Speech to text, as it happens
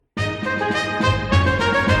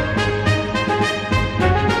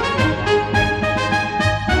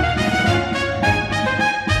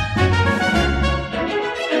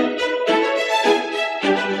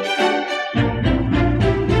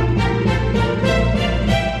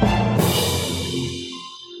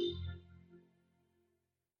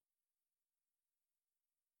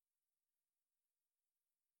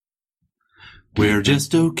We're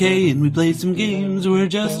just okay and we play some games. We're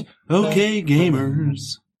just okay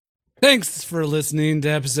gamers. Thanks for listening to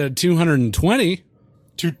episode 220.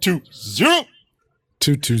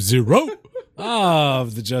 220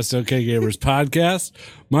 of the Just Okay Gamers podcast.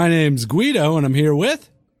 My name's Guido, and I'm here with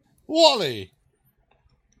Wally.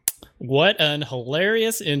 What an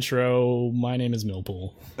hilarious intro. My name is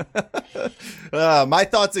Millpool. My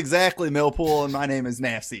thoughts exactly, Millpool, and my name is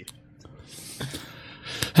Nasty.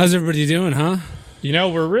 How's everybody doing, huh? You know,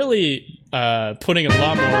 we're really putting a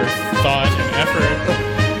lot more thought and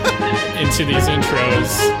effort into these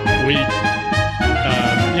intros. We,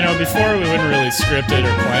 before we wouldn't really script it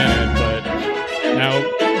or plan it, but now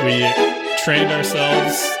we trained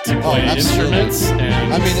ourselves to play instruments.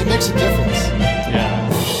 And I mean, it makes a difference.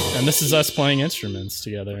 Yeah. And this is us playing instruments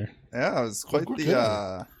together. Yeah, it was quite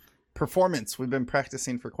the performance. We've been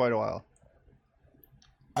practicing for quite a while.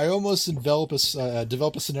 I almost develop a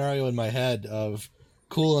scenario in my head of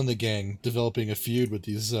Kool and the Gang developing a feud with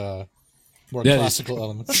these more classical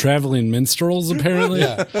elements. Traveling minstrels, apparently.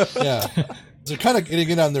 Yeah. They're kind of getting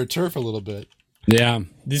in on their turf a little bit. Yeah.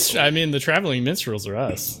 The traveling minstrels are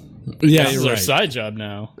us. Yeah, this is right. our side job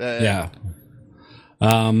now. Yeah.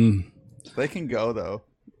 They can go, though.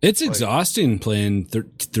 It's exhausting playing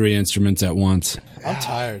three instruments at once. I'm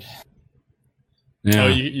tired. Yeah. Oh,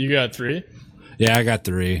 you got three? Yeah, I got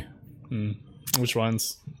three. Which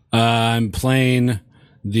ones? I'm playing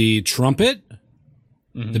the trumpet,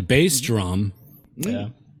 the bass drum,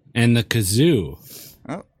 and the kazoo.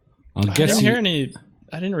 Oh. I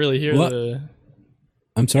didn't really hear What?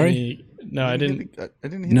 I'm sorry? I didn't. I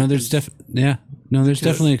didn't hear No, there's definitely a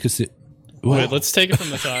kazoo. Wait, let's take it from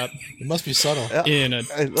the top. It must be subtle. In a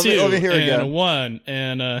Let two, me hear and again. a one,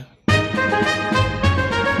 and a...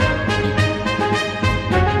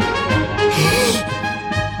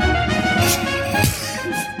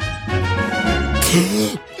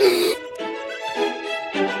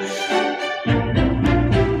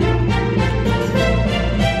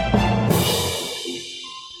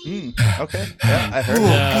 Okay. Yeah, I heard it.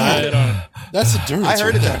 I don't... That's a dirty. I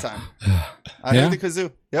heard it that time. I Yeah? heard the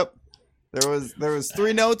kazoo. Yep. There was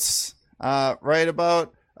three notes right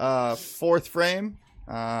about fourth frame.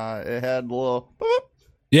 It had a little boop.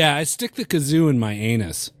 Yeah, I stick the kazoo in my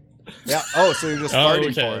anus. Yeah. Oh, so you're just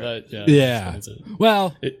farting for it. Yeah. That's it.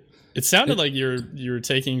 Well, It sounded like you were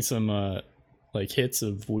taking some hits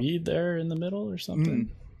of weed there in the middle or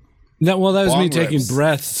something. that was Long me taking rips.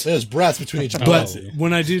 breaths. There's breaths between each Oh, But I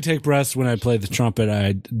when I do take breaths when I play the trumpet,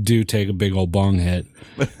 I do take a big old bong hit,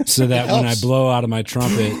 so that when I helps. blow out of my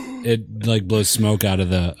trumpet, it like blows smoke out of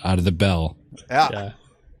the bell. Yeah.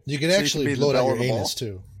 You can you actually can be blow the it out bell your of the ball. anus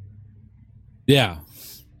too. Yeah,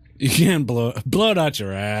 you can blow it out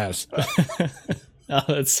your ass. Oh,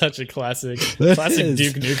 that's such a classic That classic is.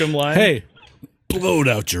 Duke Nukem line. Hey, blow it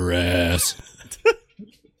out your ass.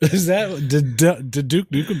 Is that did Duke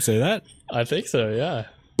Nukem say that? I think so. Yeah.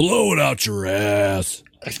 Blow it out your ass.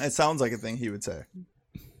 It sounds like a thing he would say.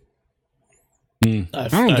 I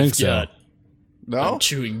don't think so. No? I'm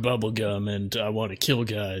chewing bubble gum and I want to kill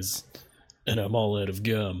guys, and I'm all out of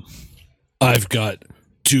gum. I've got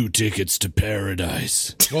 2 tickets to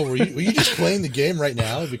paradise. Well, were you just playing the game right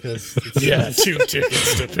now? Because Yeah, 2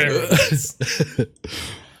 tickets to paradise.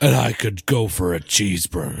 And I could go for a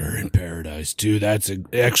cheeseburger in paradise, too. That's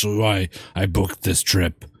actually why I booked this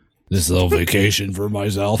trip, this little vacation for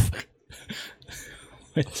myself.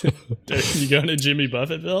 Are you going to Jimmy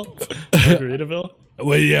Buffettville? Margaritaville?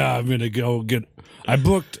 Well, yeah, I'm going to go I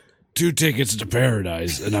booked 2 tickets to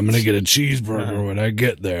paradise, and I'm going to get a cheeseburger when I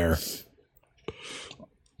get there.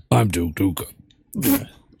 I'm Duke Nukem.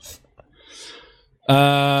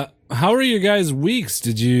 How are your guys' weeks?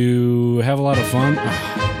 Did you have a lot of fun?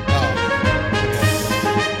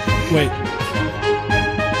 Wait, No,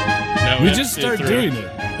 we have just to get started through. doing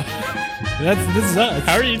it. This is us.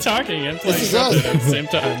 How are you talking and playing This is trumpet us. at the same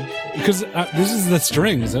time? Because this is the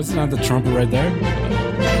strings. That's not the trumpet right there.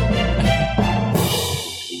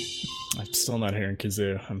 I'm still not hearing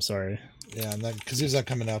kazoo. I'm sorry. yeah, kazoo's not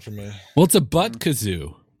coming out for me. Well, it's a butt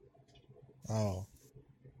kazoo. Oh,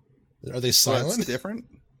 are they So that's silent? different?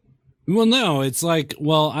 Well, no, it's like,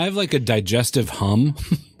 I have like a digestive hum.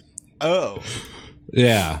 Oh.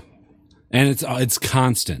 Yeah. And it's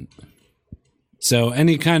constant. So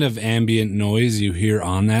any kind of ambient noise you hear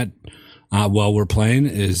on that while we're playing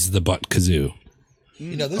is the butt kazoo.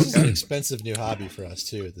 You know, this is an expensive new hobby for us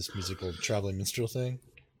too. This musical traveling minstrel thing,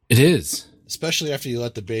 It is. especially after you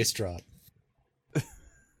let the bass drop,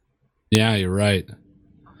 Yeah, you're right.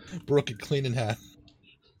 broke it clean in half.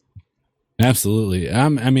 Absolutely. I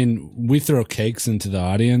mean, we throw cakes into the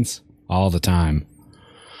audience all the time.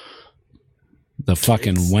 The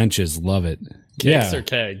fucking wenches love it. Cakes or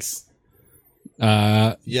kegs?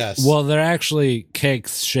 Yes. Well, they're actually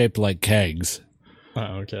cakes shaped like kegs, Oh,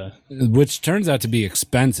 okay. which turns out to be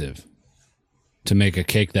expensive to make a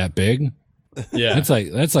cake that big. Yeah. That's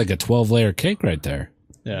like a 12-layer cake right there.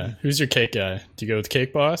 Yeah. Who's your cake guy? Do you go with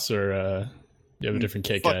Cake Boss or you have a different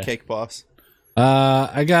cake Fuck guy? Cake Boss.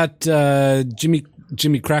 I got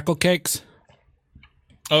Jimmy Crackle Cakes.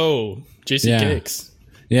 Oh, JC Yeah. Cakes.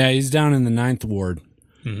 Yeah, he's down in the 9th ward.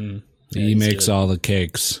 Mm-hmm. He he's makes good. all the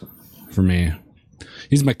cakes for me.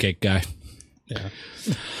 He's my cake guy. Yeah.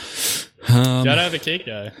 Um, Gotta have a cake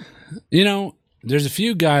guy. You know, there's a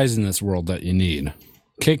few guys in this world that you need.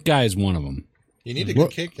 Cake guy is one of them. You need a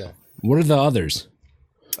good cake guy. What are the others?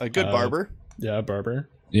 A good barber. Yeah, barber.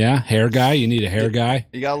 Yeah, hair guy. You need a hair guy,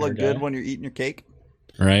 You gotta look Hair good guy. when you're eating your cake.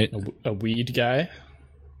 right? A weed guy.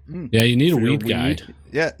 Yeah, you need a For your weed guy. weed.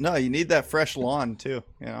 Yeah, no, you need that fresh lawn too.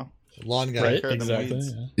 You know, Lawn guy. Right? care of them Exactly.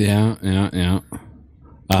 weeds. Yeah. Yeah.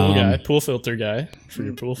 Pool guy. Pool filter guy. For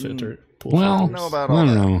your pool filter. Pool Well, don't know about I all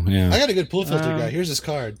don't that. know. Yeah. I got a good pool filter guy. Here's his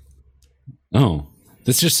card. Oh,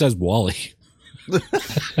 this just says Wally.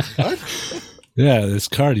 What? Yeah, this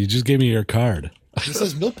card. You just gave me your card. It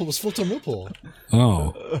says Millpool was Fulton Millpool.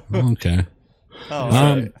 Oh, okay. Oh,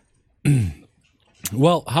 Um, right.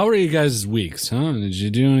 Well, how are you guys' weeks, huh? Did you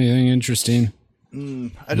do anything interesting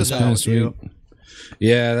I just this hung out past with you. week?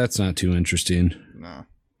 Yeah, that's not too interesting. No.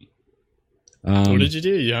 What did you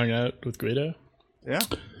do? You hung out with Guido? Yeah.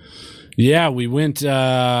 Yeah, we went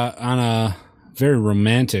on a very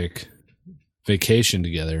romantic vacation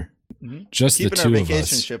together. Just Keeping the our two of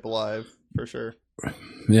vacation us. ship alive for sure.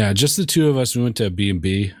 Yeah, just the two of us. We went to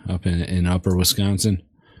B&B up in Upper Wisconsin.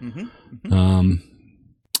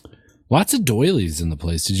 Lots of doilies in the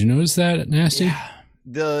place. Did you notice that, Nasty?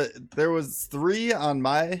 There was 3 on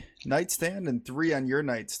my nightstand and 3 on your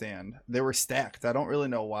nightstand. They were stacked. I don't really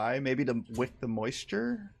know why. Maybe to wick the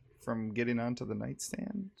moisture from getting onto the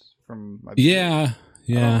nightstand from my Yeah,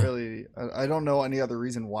 yeah. I don't know any other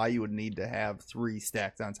reason why you would need to have 3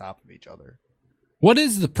 stacked on top of each other. What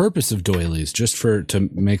is the purpose of doilies? Just to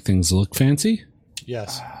make things look fancy?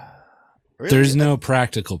 Yes. Really? There's no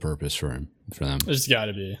practical purpose for them. There's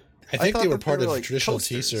gotta be. I think thought they were that they part were of like traditional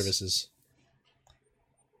tea coasters. services.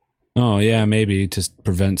 Oh yeah, maybe to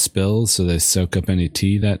prevent spills, so they soak up any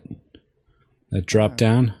tea that drop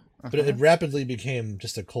down. But it rapidly became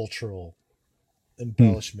just a cultural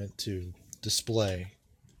embellishment to display.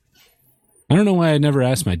 I don't know why I never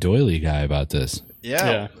asked my doily guy about this.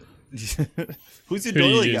 Yeah. Yeah. Who's your Who do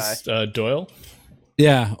you doily guy? use? Doyle?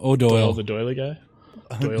 Yeah, Doyle, the doily guy?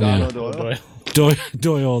 Doyle. Yeah.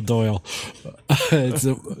 Doyle? Doyle. It's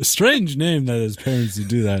a strange name that his parents would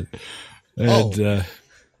do that. And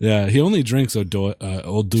yeah, he only drinks old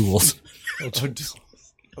duels.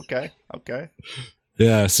 Okay.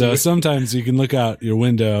 Yeah, so sometimes you can look out your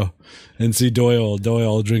window and see Doyle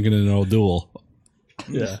drinking an old duel.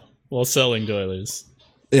 Yeah. While selling doilies.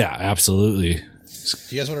 Yeah, absolutely.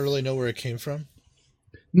 Do you guys want to really know where it came from?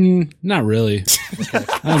 Not really.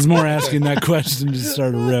 I was more asking that question to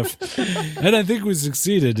start a riff, and I think we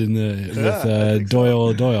succeeded with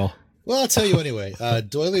Doyle. Well, I'll tell you anyway.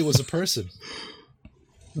 Doily was a person.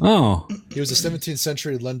 Oh, He was a 17th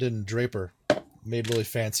century London draper. Made really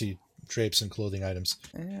fancy drapes and clothing items.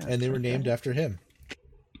 And they were named after him.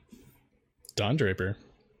 Don Draper.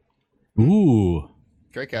 Mm-hmm. ooh,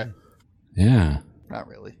 Great guy. yeah. Not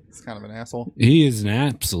really. He's kind of an asshole. He is an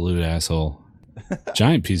absolute asshole.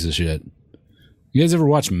 Giant piece of shit. You guys ever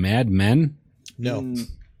watch Mad Men? No.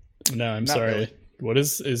 No, I'm Not sorry. really. What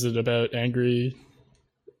is it about angry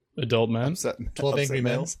adult men? 12 Angry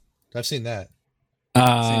Men? Males. I've seen that.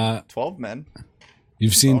 Seen 12 men.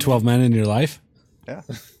 You've seen 12 Men in your life? Yeah.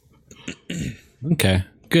 Okay,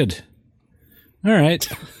 good. All right.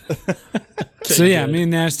 So yeah, me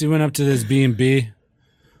and Nasty went up to this B&B.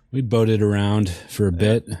 We boated around for a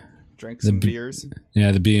bit. Drank some beers.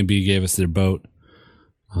 Yeah, the B&B gave us their boat.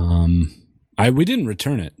 We didn't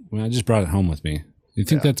return it. I just brought it home with me. You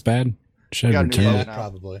think that's bad? Should I got a new return boat it? now.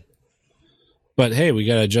 Probably. But hey, we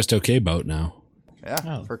got a just okay boat now. Yeah,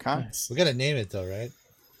 Oh, for con. nice. We got to name it, though, right?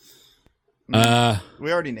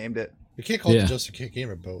 We already named it. We can't call it Yeah. the Joseph K.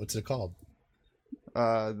 Gamer boat. What's it called?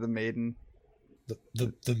 The Maiden.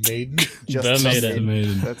 The Maiden? Just Maiden. The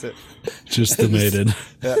Maiden. That's it. Just the maiden.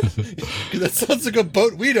 Yeah. That sounds like a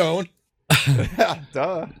boat we don't. Yeah,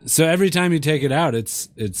 duh. So every time you take it out, it's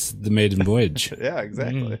the maiden voyage. Yeah,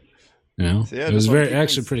 exactly. You know, So yeah, it was just wanna very keep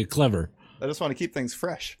actually things- pretty clever. I just want to keep things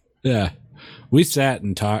fresh. Yeah, we sat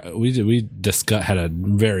and talked. We discussed, had a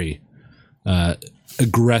very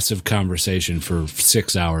aggressive conversation for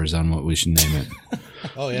 6 hours on what we should name it.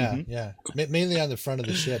 Oh yeah, yeah. Mainly on the front of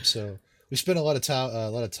the ship. So we spent a lot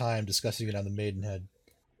of time discussing it on the Maidenhead.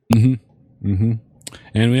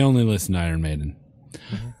 And we only listen to Iron Maiden.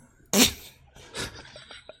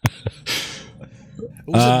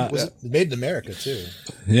 Was it made in America too?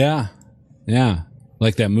 Yeah,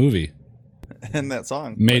 like that movie, And that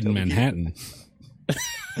song. Made in Manhattan.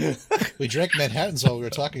 We drank Manhattans while we were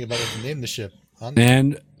talking about it to name the ship.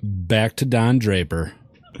 And back to Don Draper.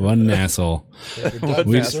 What an asshole. We're done.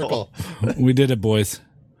 We- Circle. We did it, boys.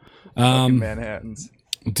 Fucking Manhattans.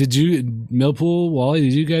 Did you, Millpool, Wally,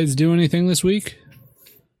 did you guys do anything this week?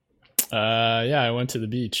 Yeah, I went to the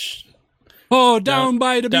beach. Oh, down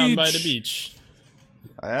by the Down beach. by the beach.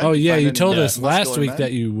 I had Oh, to yeah, find you any told us last muscular week men.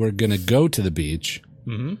 that you were going to go to the beach.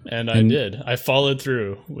 And I did. I followed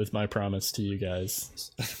through with my promise to you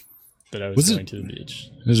guys that I was Was it- going to the beach.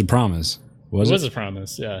 It was a promise. It was a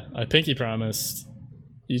promise, yeah. I pinky promised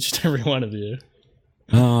each and every one of you.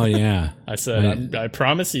 Oh, yeah. I said, I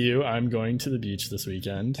promise you I'm going to the beach this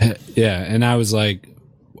weekend. Yeah, and I was like,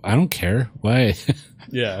 I don't care. Why?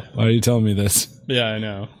 Yeah. Why are you telling me this? Yeah, I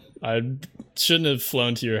know. I shouldn't have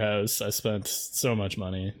flown to your house. I spent so much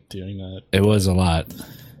money doing that. It was a lot.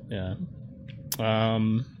 Yeah.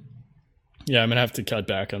 Yeah, I'm gonna have to cut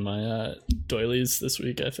back on my doilies this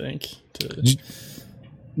week, I think.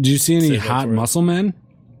 Did you see any Save that hot for it. muscle men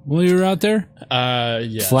while you were out there?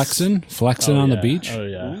 Yes. Flexing Oh, on the yeah. beach? Oh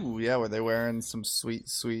yeah. Ooh, yeah, were they wearing some sweet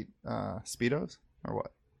Speedos? Or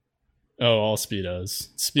what? Oh, all Speedos.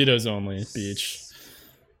 Speedos only, beach.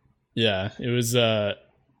 Yeah, it was I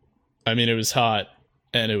mean it was hot,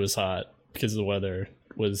 and it was hot because the weather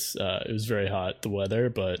was it was very hot, the weather,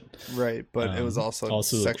 but Right, but it was also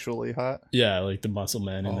sexually hot. yeah, like the muscle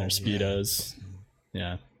men in Oh, their yeah. Speedos.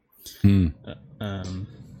 Yeah. Hmm.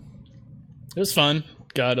 It was fun.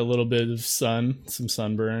 Got a little bit of sun, some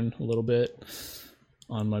sunburn, a little bit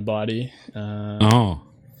on my body. Oh.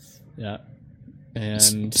 Yeah.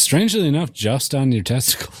 And Strangely enough, just on your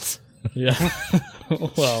testicles. yeah.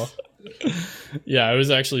 Well, yeah, I was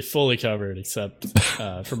actually fully covered except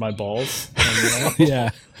for my balls. Yeah.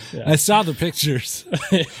 I saw the pictures.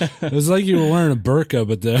 It was like you were wearing a burqa,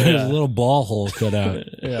 but there was a little ball hole cut out.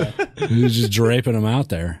 Yeah. You were just draping them out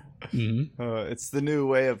there. It's the new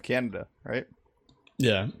way of Canada, right?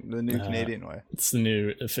 Yeah. The new Canadian way. It's the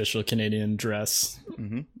new official Canadian dress.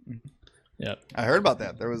 Yep. I heard about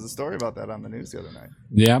that. There was a story about that on the news the other night.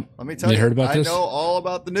 Yeah. Let me tell You you, heard about I this? know all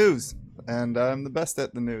about the news, and I'm the best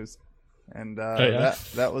at the news. And yeah?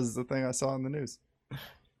 that was the thing I saw in the news.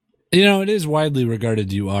 You know, it is widely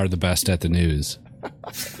regarded you are the best at the news.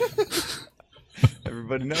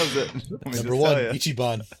 Everybody knows it. Let me just Number tell one, ya.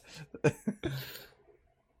 Ichiban.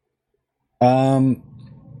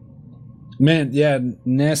 Man, yeah,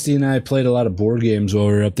 Nasty and I played a lot of board games while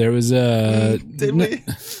we were up there. It was Did we?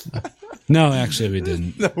 no, actually we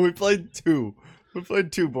didn't. No, we played two. We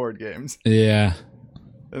played two board games, Yeah.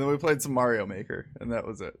 and then we played some Mario Maker, and that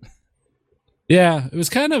was it. Yeah, it was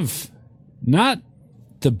kind of not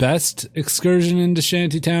the best excursion into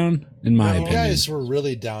Shantytown, in my You opinion. guys were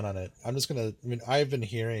really down on it. I've been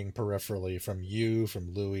hearing peripherally from you,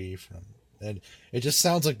 from Louis, and it just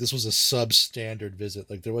sounds like this was a substandard visit.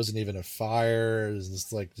 Like there wasn't even a fire. It was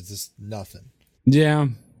just nothing. Yeah.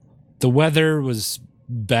 The weather was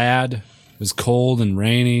bad. It was cold and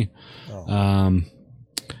rainy. Oh.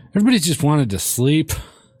 Everybody just wanted to sleep.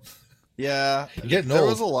 Yeah, You're getting there old.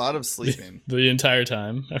 was a lot of sleeping. The entire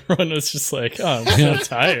time. Everyone was just like, oh, I'm so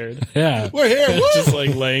tired. Yeah, We're here. Woo! Just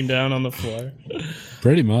like laying down on the floor.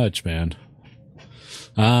 pretty much, man.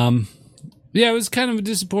 Yeah, it was kind of a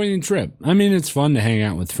disappointing trip. I mean, it's fun to hang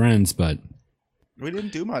out with friends, but We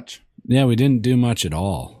didn't do much. yeah, we didn't do much at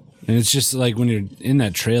all. And it's just like when you're in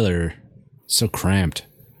that trailer, so cramped.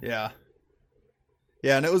 Yeah.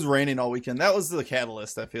 Yeah, and it was raining all weekend. That was the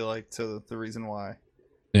catalyst, I feel like, to the reason why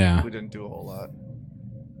Yeah. we didn't do a whole lot.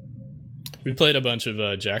 We played a bunch of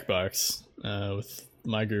Jackbox with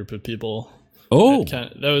my group of people. Oh,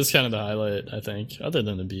 That was kind of the highlight, I think, other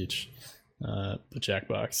than the beach. But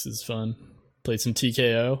Jackbox is fun. Played some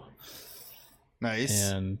TKO Nice.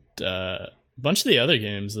 and a bunch of the other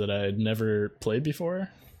games that I had never played before,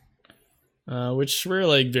 which were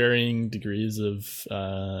like varying degrees of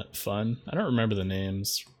fun. I don't remember the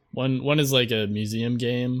names. One is like a museum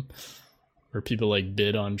game where people like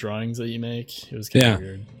bid on drawings that you make. It was kind of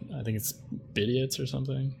weird. I think it's Bidiots or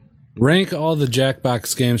something. rank all the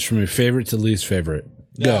Jackbox games from your favorite to least favorite.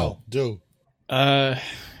 Go. No, do.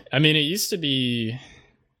 I mean, it used to be,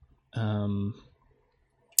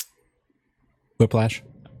 Whiplash.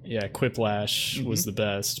 yeah, Quiplash was the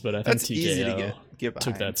best, but I think That's easy to TKO get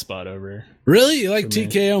took behind. that spot over. Really? You like For me.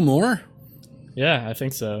 TKO more? Yeah, I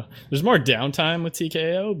think so. There's more downtime with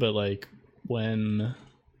TKO, but like when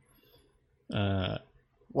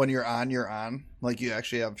When you're on. Like you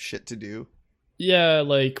actually have shit to do. yeah,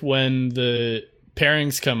 like when the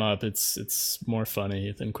pairings come up, it's more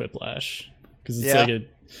funny than Quiplash because it's Yeah. like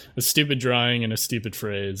a stupid drawing and a stupid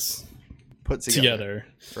phrase Put together,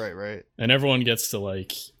 Right. and everyone gets to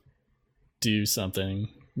like do something,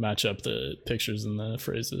 match up the pictures and the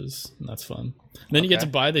phrases, and that's fun. And then you get Okay.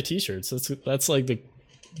 to buy the t-shirts. That's like the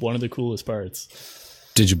one of the coolest parts.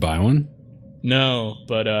 Did you buy one? No,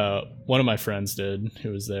 but one of my friends did who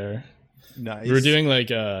was there. Nice. We were doing like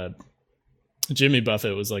Jimmy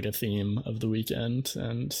Buffett was like a theme of the weekend,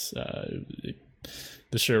 and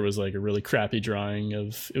the shirt was like a really crappy drawing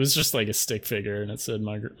of, it was just like a stick figure and it said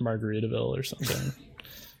Margaritaville or something.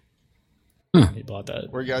 He bought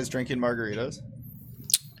that. Were you guys drinking margaritas?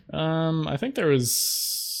 I think there was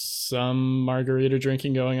some margarita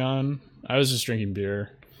drinking going on. I was just drinking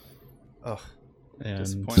beer. Ugh. And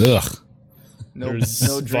Disappointing. Ugh. No, there's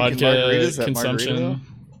no drinking vodka margaritas at consumption. Margaritaville?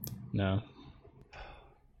 No.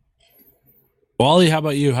 Wally, how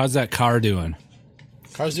about you? How's that car doing?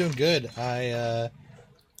 Car's doing good. I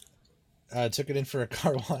took it in for a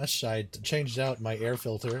car wash. I changed out my air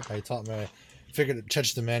filter. Figured to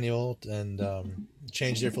change the manual and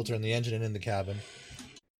changed the air filter in the engine and in the cabin,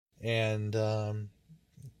 and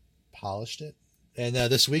polished it. And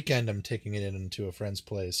this weekend, I'm taking it into a friend's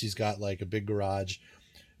place. He's got like a big garage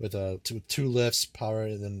with two lifts, power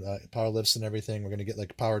lifts and everything. We're gonna get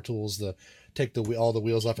like power tools to take all the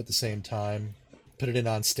wheels off at the same time, put it in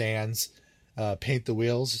on stands, paint the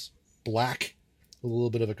wheels black with a little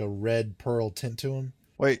bit of like a red pearl tint to them.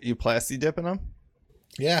 Wait, you plasti dipping them?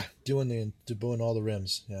 Yeah, doing all the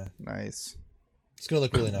rims. Yeah, Nice. it's gonna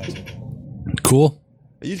look really nice. Cool.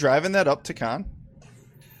 Are you driving that up to con?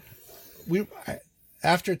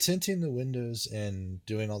 After tinting the windows and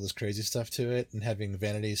doing all this crazy stuff to it and having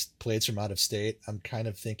vanity plates from out of state, I'm kind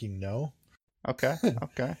of thinking no. Okay.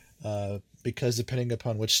 Okay. Because depending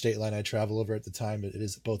upon which state line I travel over at the time, it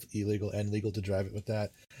is both illegal and legal to drive it with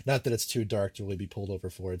that. Not that it's too dark to really be pulled over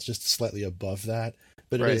for. It's just slightly above that,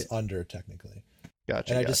 but it is Right. under technically.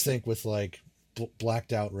 Gotcha. And I just think with like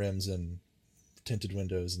blacked out rims and tinted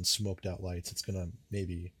windows and smoked out lights, it's gonna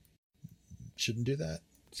maybe shouldn't do that.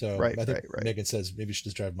 So Right, I think right. Megan says maybe you should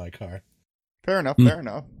just drive my car. Fair enough. Fair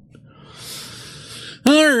enough.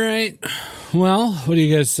 All right. Well, what do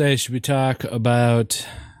you guys say? Should we talk about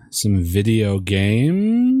some video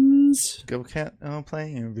games? Go cat. Oh,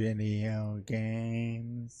 playing video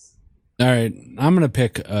games. All right. I'm going to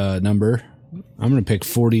pick a number. I'm going to pick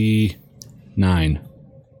 49.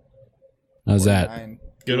 How's that? 49.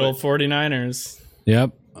 Good Do old it. 49ers.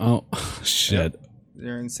 Yep. Oh, shit.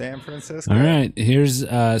 You're in San Francisco. All right. Here's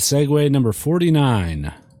segue number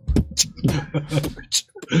 49.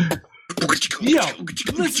 Yo,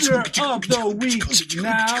 listener of the week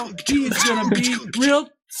now. He's gonna be real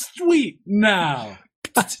sweet now.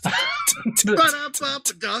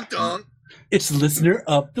 It's listener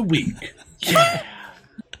of the week. Yeah.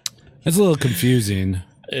 That's a little confusing.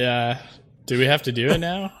 Yeah. Do we have to do it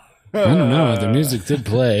now? I don't know. The music did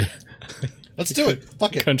play. Let's do it.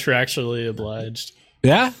 Fuck it. Contractually obliged.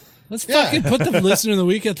 Yeah? Let's Yeah. fucking put the listener of the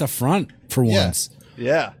week at the front for Yeah. once.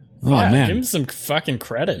 Yeah. Oh, Yeah, man. give him some fucking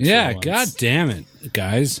credit. for Yeah, once. god damn it,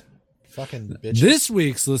 guys. Fucking bitch. This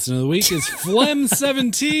week's listener of the week is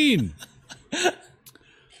Flem17.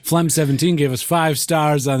 Flem17 gave us 5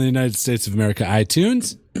 stars on the United States of America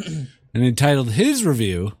iTunes and entitled his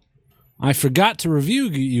review, I forgot to review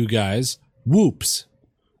you guys, Whoops,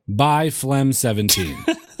 by Flem17.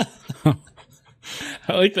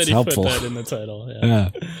 I like that It's he helpful. put that in the title. Yeah.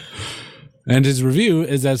 Yeah. And his review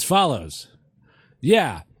is as follows.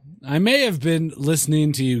 Yeah, I may have been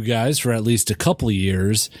listening to you guys for at least a couple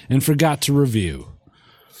years and forgot to review.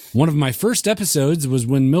 One of my first episodes was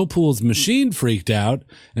when Millpool's machine freaked out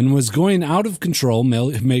and was going out of control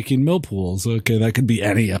making Millpools. Okay, that could be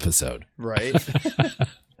any episode. Right.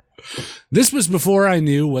 This was before I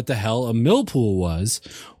knew what the hell a Millpool was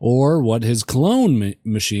or what his clone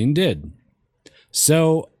machine did.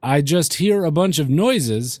 So I just hear a bunch of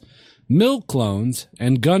noises, mill clones,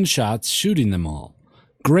 and gunshots shooting them all.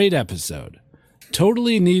 Great episode.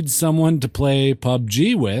 Totally needs someone to play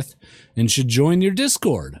PUBG with and should join your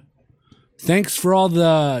Discord. Thanks for all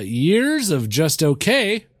the years of just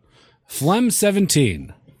okay.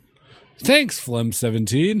 Flem17. Thanks,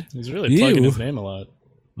 Flem17. He's really plugging You his name a lot.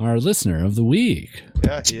 our listener of the week.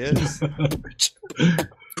 Yeah, he is.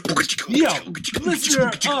 Yo, listener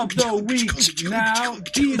of the week now.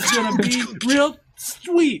 He's gonna be real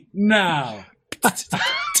sweet now.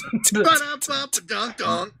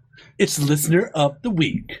 It's listener of the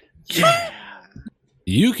week. Yeah.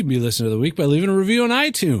 You can be listener of the week by leaving a review on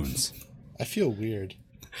iTunes. I feel weird.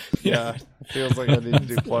 Yeah, it feels like I need to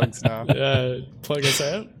do plugs now. Plug us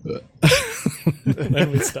out.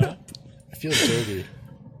 Then we stop. I feel dirty.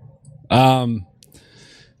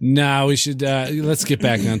 Now we should let's get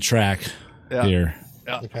back on track Yeah. here.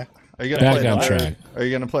 Okay. Are you gonna Back play on another? track. Are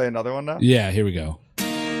you gonna play another one now? Yeah, here we go. Look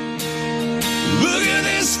at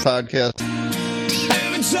this Podcast.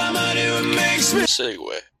 every time I do it makes me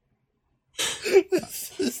segue.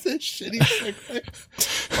 This is a shitty segue.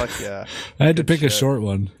 Fuck yeah. I had to Good pick a shit. short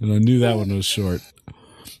one, and I knew that one was short.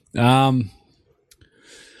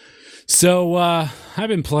 So I've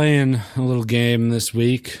been playing a little game this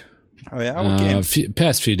week. Oh yeah. What game?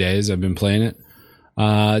 Past few days, I've been playing it.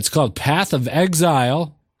 It's called Path of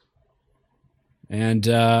Exile, and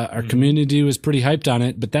our community was pretty hyped on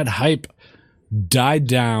it, but that hype died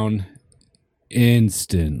down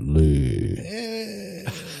instantly.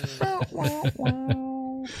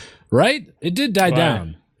 Right? It did die Why?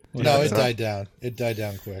 down. No, it died down. It died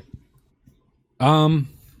down quick.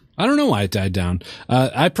 I don't know why it died down.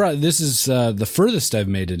 This is the furthest I've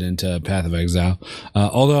made it into Path of Exile.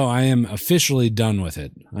 Although I am officially done with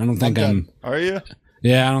it. I don't think done. Are you?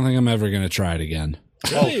 Yeah, I don't think I'm ever going to try it again.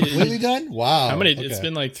 Oh, completely done? Wow. How many? Okay. It's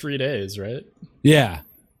been like 3 days, right? Yeah.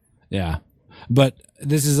 But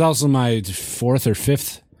this is also my fourth or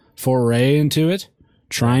fifth foray into it,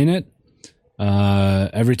 trying it.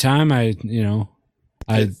 Every time I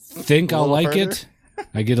think a I'll little like further? it.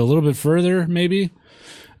 I get a little bit further, maybe.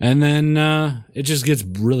 And then it just gets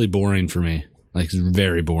really boring for me. Like,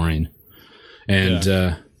 very boring.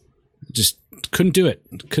 And just couldn't do it.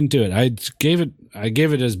 I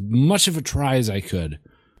gave it as much of a try as I could.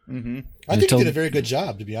 Mm-hmm. I think until- you did a very good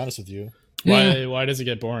job, to be honest with you. Yeah. Why does it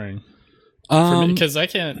get boring? Um, Because I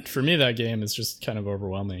can't. For me, that game is just kind of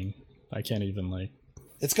overwhelming. I can't even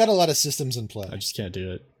It's got a lot of systems in play. I just can't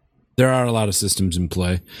do it. there are a lot of systems in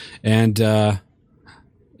play. And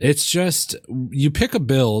it's just, you pick a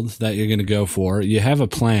build that you're going to go for. You have a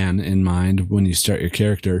plan in mind when you start your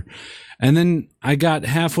character. And then I got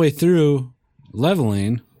halfway through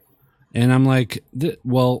leveling, and I'm like,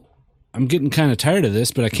 well, I'm getting kind of tired of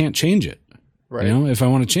this, but I can't change it. Right. You know, if I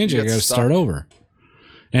want to change it, You I get got to start stuck. over.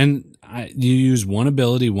 And you use one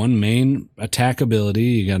ability, one main attack ability.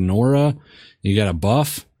 You got an aura, you got a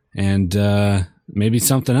buff, and maybe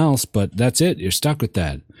something else, but that's it. You're stuck with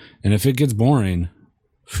that. And if it gets boring,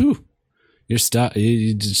 whew, you're stuck.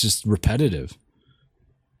 It's just repetitive.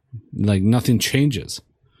 Like nothing changes.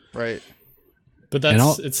 Right. But And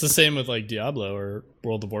it's the same with like Diablo or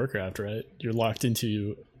World of Warcraft, right? You're locked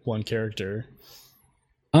into one character,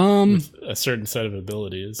 a certain set of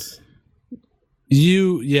abilities.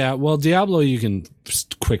 Well, Diablo, you can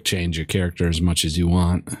just quick change your character as much as you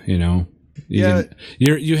want, you know. You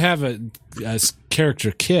have a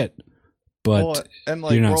character kit, but Well, and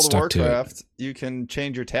like you're not World of stuck to it. Warcraft, you can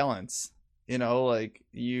change your talents. You know, like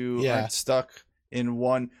you Yeah. aren't stuck in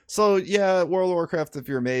one. So yeah, World of Warcraft, if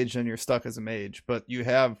you're a mage, then you're stuck as a mage. But you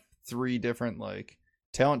have 3 different like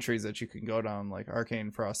talent trees that you can go down, like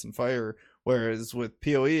Arcane, Frost, and Fire. Whereas with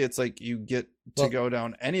PoE, it's like you get to Well- go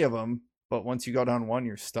down any of them, but once you go down one,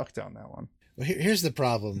 you're stuck down that one. Well, here's the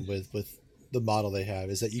problem with the model they have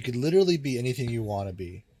is that you could literally be anything you want to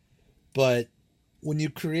be. But when you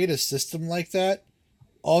create a system like that,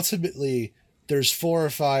 ultimately there's 4 or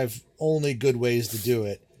 5 only good ways to do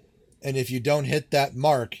it. And if you don't hit that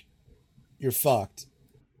mark, you're fucked.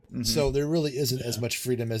 Mhm. So there really isn't as much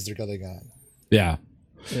freedom as they're going on. yeah.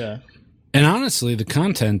 Yeah. And honestly, the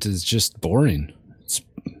content is just boring.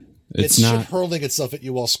 It's shit not hurling itself at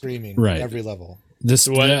you while screaming Right. at every level. this.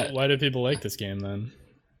 So why do people like this game then?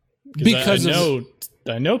 Because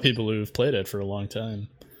I know people who've played it for a long time.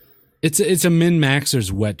 it's a min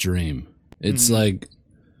maxer's wet dream. It's like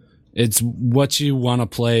it's what you want to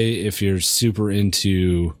play if you're super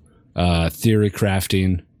into theory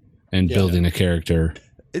crafting and Yeah. building a character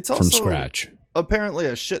It's from also scratch. apparently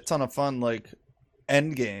a shit ton of fun, like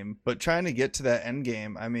end game. But trying to get to that end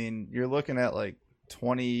game, I mean, you're looking at like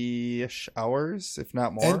 20-ish hours, if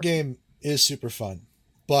not more. Endgame is super fun,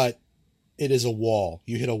 but it is a wall.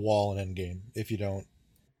 You hit a wall in Endgame if you don't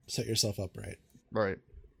set yourself up right. Right.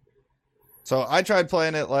 So I tried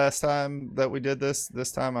playing it last time that we did this.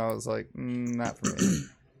 This time I was like, not for me.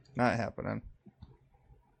 Not happening.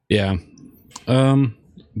 Yeah.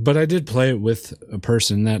 But I did play it with a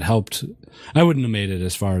person that helped. I wouldn't have made it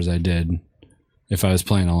as far as I did if I was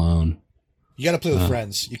playing alone. You got to play with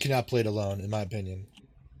friends. You cannot play it alone, in my opinion.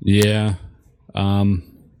 Yeah.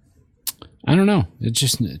 I don't know. It's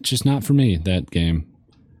just not for me, that game.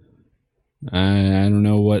 I don't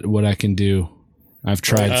know what I can do. I've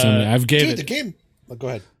tried so many. I've gave Dude, it the game. Oh, go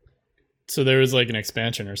ahead. So there was like an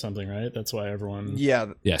expansion or something, right? That's why everyone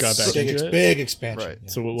Yeah, yes. got back into it. Big expansion. Right. Yeah.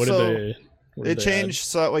 So what So, did they? What did it they add? changed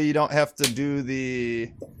so that way you don't have to do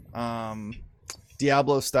the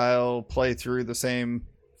Diablo style play through the same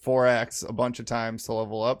 4 acts a bunch of times to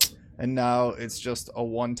level up, and now it's just a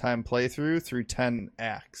one-time playthrough through 10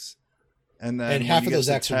 acts, and then And when half you of get those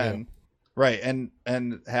to acts are new. right,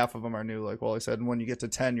 and half of them are new, like Wally said. And when you get to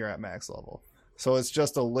 10, you're at max level, so it's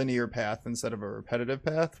just a linear path instead of a repetitive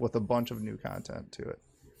path with a bunch of new content to it.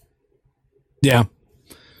 Yeah.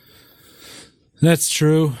 That's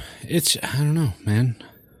true. I don't know, man.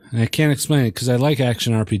 I can't explain it because I like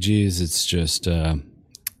action RPGs. It's just,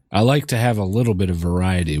 I like to have a little bit of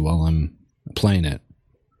variety while I'm playing it.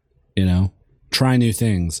 You know? Try new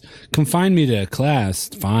things. Confine me to a class,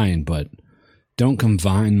 fine, but don't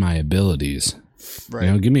confine my abilities. Right.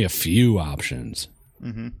 You know, give me a few options.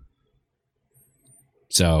 Mm-hmm.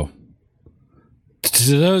 So,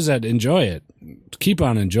 to those that enjoy it, keep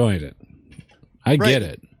on enjoying it. I get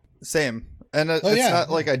it. Same. And it's yeah. not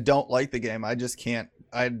like I don't like the game. I just can't.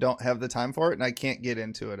 I don't have the time for it, and I can't get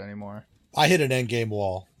into it anymore. I hit an end game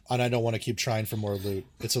wall, and I don't want to keep trying for more loot.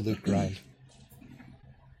 It's a loot grind.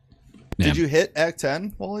 Yeah. Did you hit Act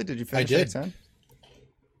 10, Wally? Did you finish did. Act 10?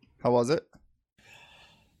 How was it?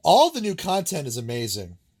 All the new content is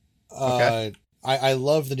amazing. Okay. I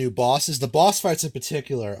love the new bosses. The boss fights in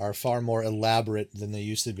particular are far more elaborate than they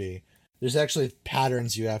used to be. There's actually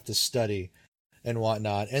patterns you have to study and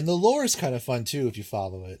whatnot. And the lore is kind of fun too if you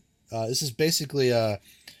follow it. This is basically the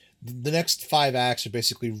next 5 acts are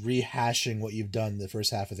basically rehashing what you've done the first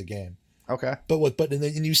half of the game. Okay.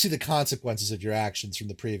 And you see the consequences of your actions from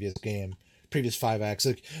the previous 5 acts.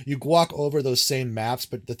 Like you walk over those same maps,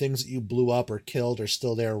 but the things that you blew up or killed are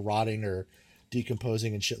still there, rotting or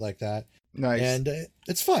decomposing and shit like that. Nice. And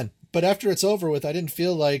it's fun. But after it's over with, I didn't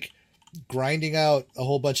feel like grinding out a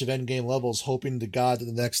whole bunch of endgame levels, hoping to God that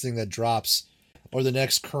the next thing that drops or the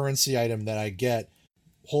next currency item that I get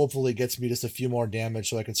hopefully gets me just a few more damage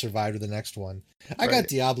so I can survive to the next one. I got Right.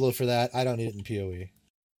 Diablo for that. I don't need it in PoE.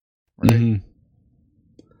 Right. Mhm.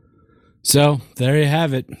 So there you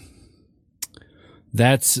have it.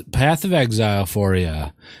 That's Path of Exile for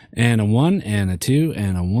you. And a 1 and a 2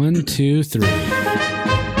 and a 1, 2, 3.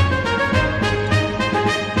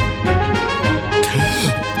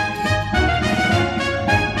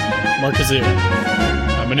 Markazoo.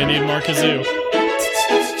 I'm gonna need Markazoo.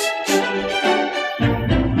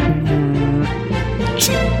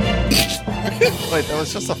 Wait, that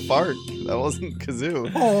was just a fart. That wasn't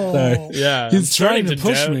Kazoo. Oh, Yeah, He's I'm starting trying to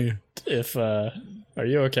push doubt me. If are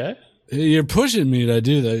you okay? You're pushing me to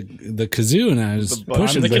do the kazoo, and I was The button.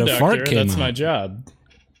 pushing, I'm the but a fart conductor. came That's my out. job.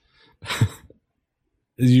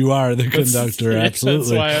 You are the conductor, Yeah,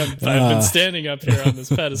 absolutely. That's why I've been standing up here on this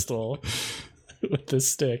pedestal with this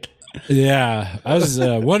stick. Yeah, I was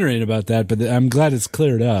wondering about that, but I'm glad it's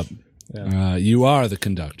cleared up. Yeah. You are the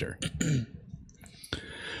conductor.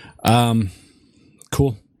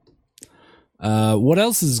 Cool. What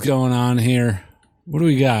else is going on here? What do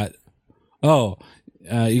we got? Oh,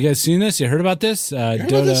 you guys seen this? You heard about this? You heard about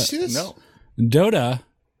Dota. this? You see this? No. Dota.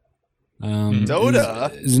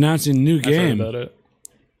 Dota? Is announcing a new I've heard game, about it.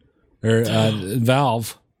 or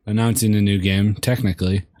Valve announcing a new game.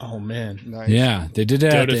 Technically, Oh man. Nice. yeah, they did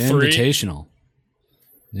it at the Dota 3? Invitational.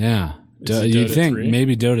 Yeah, Is it you'd Dota think 3?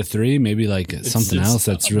 maybe Dota 3, maybe like something else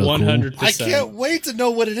that's real 100%. I can't wait to know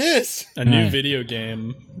what it is. A new Right. video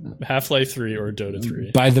game, Half-Life 3 or Dota 3.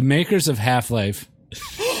 cool. By the makers of Half-Life.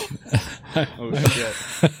 Oh,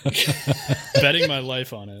 shit. Betting my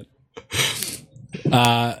life on it.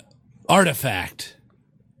 Artifact.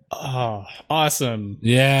 Oh, awesome.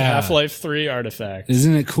 Yeah. Half-Life 3 Artifact.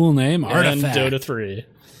 Isn't it a cool name? And Artifact. Dota 3.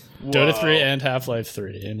 Dota 3 and Half-Life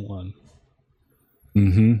 3 in one.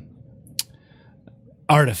 Mm-hmm.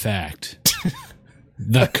 Artifact.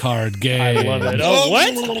 The card game. I love it. Oh,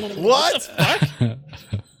 what? What?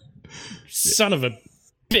 Son of a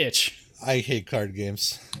bitch. I hate card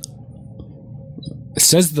games.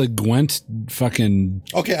 Says the Gwent fucking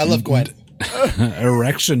Okay, I love Gwent.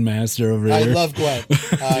 erection master over I here. love Gwent.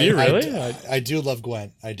 Do you really? I do love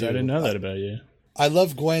Gwent. I do. I didn't know that about you. I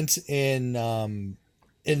love Gwent in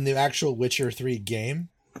the actual Witcher 3 game.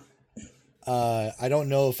 I don't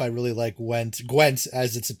know if I really like Gwent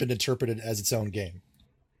as it's been interpreted as its own game.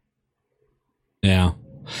 Yeah.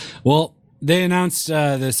 Well, they announced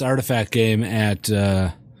this Artifact game at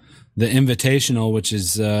the the Invitational, which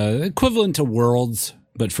is equivalent to Worlds,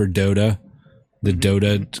 but for Dota, the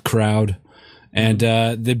Dota crowd. And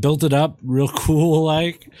they built it up real cool,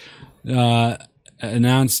 like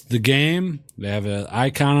announced the game. They have an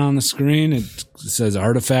icon on the screen. It says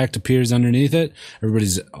Artifact appears underneath it.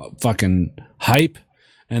 Everybody's fucking hype.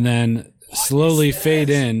 And then slowly fade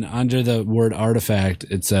in under the word Artifact.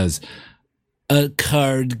 It says a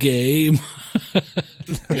card game.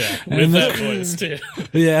 Yeah, with that voice too.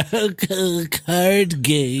 Yeah, a card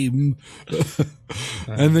game.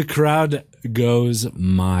 And the crowd goes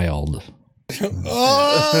mild.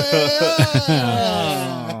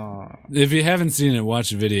 If you haven't seen it, watch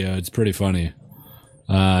the video. It's pretty funny.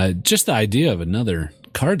 Just the idea of another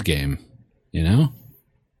card game, you know?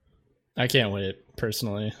 I can't wait,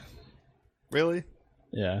 personally. Really?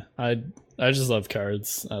 Yeah, I just love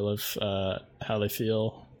cards. I love how they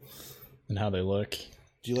feel and how they look.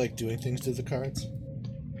 Do you like doing things to the cards?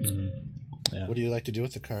 Yeah. What do you like to do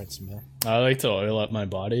with the cards, Mel? I like to oil up my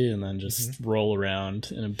body and then just roll around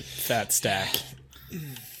in a fat stack.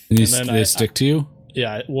 And And then they stick to you?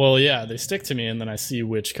 Yeah, well, yeah, they stick to me, and then I see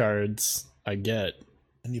which cards I get.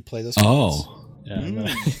 And you play those cards? Oh. Yeah, and,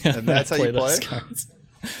 then And that's how you those play? cards.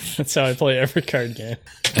 That's how I play every card game.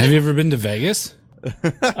 Have you ever been to Vegas?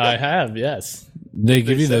 I have, yes. They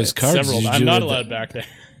give you say those cards. Several. Did you I'm do not it- allowed back there.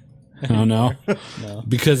 Oh, no? No.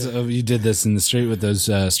 Because you did this in the street with those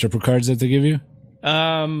stripper cards that they give you?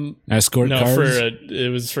 Escort No, cards?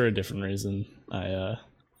 it was for a different reason. I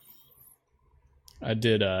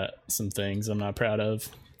did some things I'm not proud of.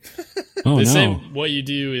 Oh, They say no. what you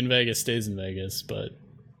do in Vegas stays in Vegas, but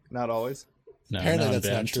Not always. no, Apparently now I'm that's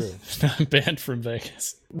not banned. true. I'm banned from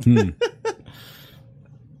Vegas.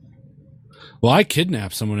 Well, I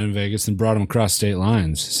kidnapped someone in Vegas and brought them across state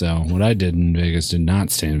lines. So what I did in Vegas did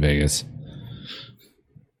not stay in Vegas.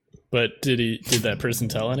 But did that person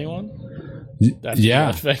tell anyone? After you Yeah,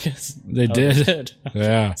 left Vegas? they Oh, did.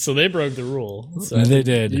 Yeah, So they broke the rule. So they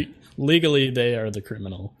did. Legally, they are the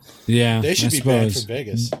criminal. Yeah, They should I be banned suppose. from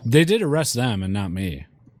Vegas. They did arrest them and not me.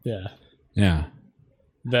 Yeah. Yeah,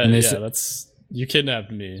 That And they yeah, said- that's you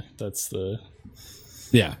kidnapped me. That's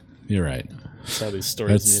yeah, you're right. how these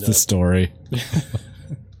stories That's meet the up. story.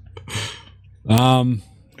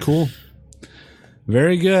 Cool.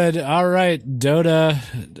 Very good. All right, Dota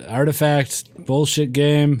Artifact bullshit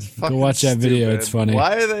game. Go Fucking watch that video. stupid. It's funny.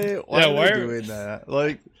 Why are they why are- doing that?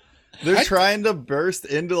 Like they're trying to burst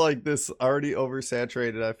into like this already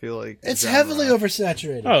oversaturated, I feel like. It's genre. heavily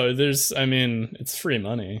oversaturated. Oh, it's free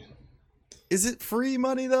money. Is it free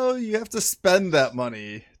money though? You have to spend that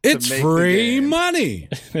money. It's to make free the game. money.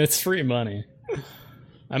 It's free money.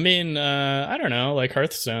 I mean, I don't know. Like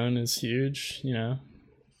Hearthstone is huge, you know.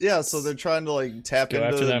 Yeah, so they're trying to like tap Go into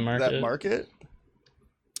after that that market. market.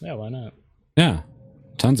 Yeah, why not? Yeah,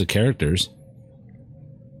 tons of characters.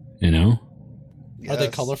 You know, Are they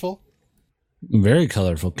Yes. colorful? very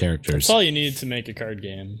colorful characters. That's all you need to make a card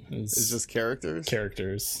game is It's just characters.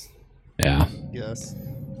 characters. Yeah. Yes.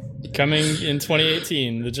 Coming in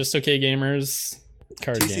 2018, the Just Okay Gamers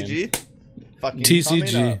card game. TCG. Fucking coming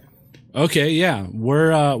TCG. up. Okay, yeah,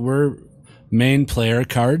 we're main player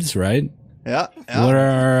cards, right? Yeah. yeah. What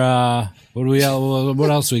are what do we what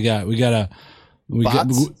else we got? We got a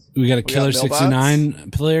Bots? Killer Millbots?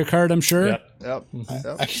 69 player card, I'm sure. Yep. Yep. Mm-hmm.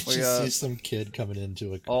 yep. I can We just got see some kid coming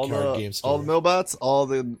into a all card game the store. all the millbots, all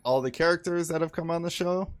the characters that have come on the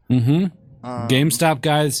show. Mm-hmm. GameStop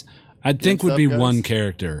guys, I think would GameStop be guys? one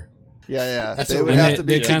character. Yeah. That's They what would we- have And to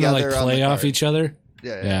they be kind of like together on play the off card. each other.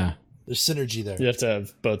 Yeah. There's synergy there. You have to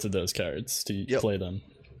have both of those cards to Yep. play them.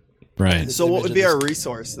 Right. So what would be our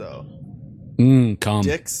resource though? Calm.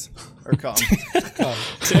 Dicks or cum?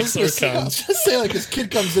 Dicks or I cum. was just say like this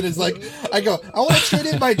kid comes in and is like, I go, I want to trade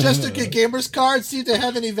in my Just Okay Gamers cards, see if they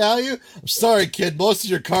have any value. I'm sorry, kid, most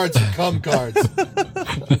of your cards are cum cards. This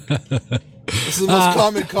is the most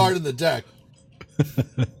common card in the deck.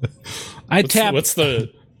 I tap What's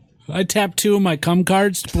two of my cum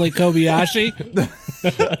cards to play Kobayashi.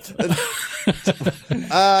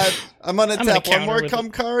 I'm gonna gonna tap one counter more with cum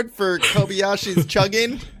card for Kobayashi's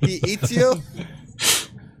chugging. He eats you.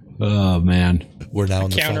 Oh man. We're now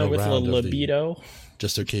in the counter final with a round of the libido?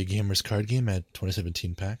 Just Okay Gamers card game at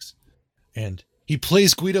 2017 PAX. And he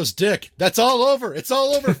plays Guido's dick. That's all over. It's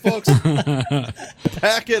all over, folks.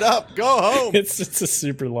 Pack it up. Go home. It's a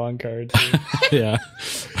super long card. Too. Yeah.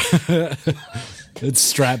 It's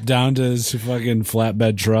strapped down to his fucking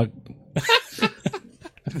flatbed truck.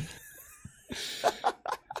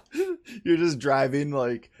 You're just driving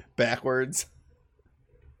like backwards.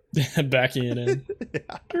 Backing it in.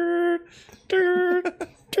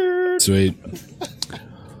 Sweet.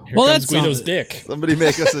 Here Well, comes that's Guido's not- dick. Somebody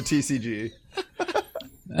make us a TCG.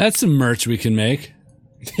 That's some merch we can make.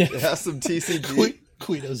 Yeah, some TCG.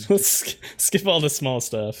 Guido's. Let's skip all the small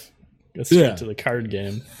stuff. Go straight Yeah. to the card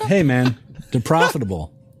game. Hey, man, they're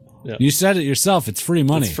profitable. Yeah. You said it yourself. It's free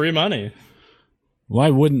money. It's free money. Why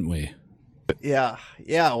wouldn't we? Yeah.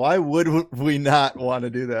 Why would we not want to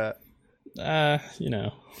do that? You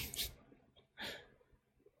know.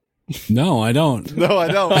 No, I don't. No, I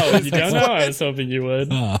don't. Oh, you don't know? I was hoping you would.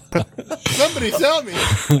 Somebody tell me.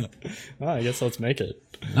 Oh, I guess let's make it.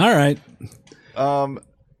 All right. Um,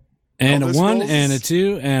 And a Elder 1 Scrolls? and a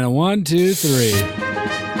 2 and a 1, 2, 3.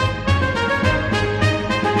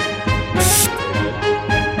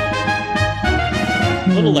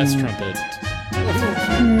 A little less trumpet.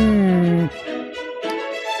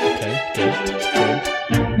 Okay, good.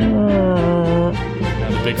 Now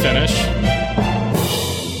the big finish.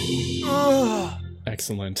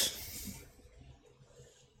 Excellent.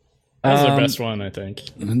 That was our best one, I think.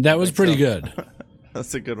 That was pretty good.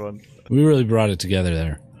 that's a good one. We really brought it together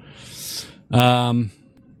there.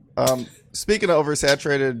 Speaking of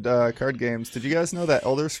oversaturated card games, did you guys know that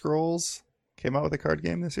Elder Scrolls came out with a card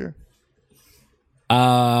game this year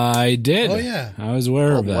I did. Oh, yeah. I was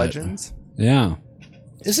aware called of that. Legends? Yeah.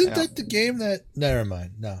 Isn't that the game that? Never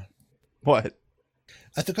mind. No, What?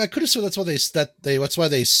 I think I could have sworn that's why that's why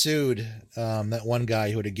they sued that one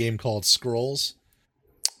guy who had a game called Scrolls.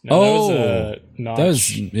 No, that That was,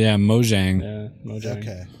 Mojang. yeah, Mojang.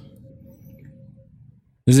 Okay.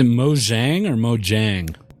 Is it Mojang or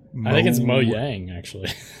Mojang? I think it's Mo Yang, actually.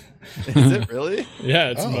 Is it really? Yeah,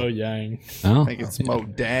 it's Oh. Mo Yang. Oh, I think it's Mo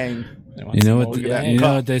Dang. They want you know some what? Mo at that You know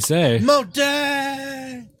cup. what they say?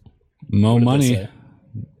 Mojang. Mo What did they money.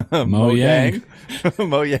 say? Mo Yang. Dang.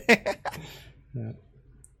 Mo Yang.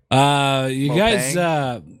 You Mo guys,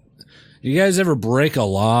 you guys ever break a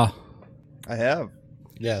law? I have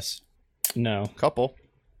Yes. No, couple.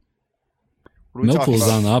 What are we talking Millpool's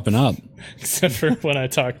about? on the up and up. except for when I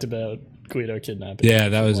talked about Guido kidnapping. Yeah,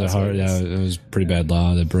 that was a Las hard. Vegas. That was a pretty bad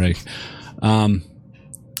law to break.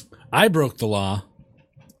 I broke the law.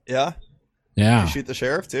 Yeah. Yeah, You shoot the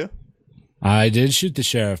sheriff too? I did shoot the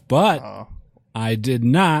sheriff, but Oh. I did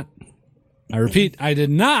not. I repeat, I did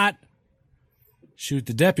not shoot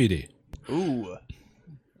the deputy. Ooh.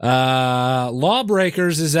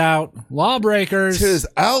 Lawbreakers is out. Lawbreakers. Tis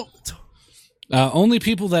out. Only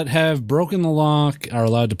people that have broken the law are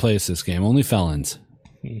allowed to play this game. Only felons.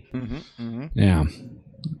 Yeah.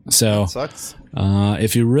 So, Sucks.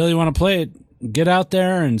 if you really want to play it, get out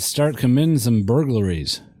there and start committing some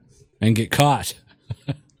burglaries and get caught.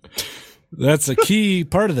 That's a key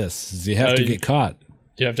part of this. Is you have to get caught.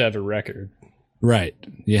 You have to have a record. Right.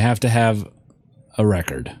 You have to have a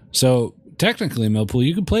record. So technically, Millpool,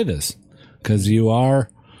 you can play this because you are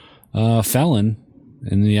a felon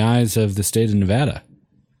in the eyes of the state of Nevada.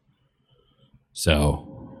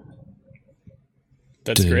 So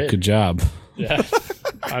That's great. good job. Yeah,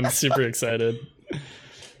 I'm super excited.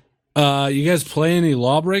 You guys play any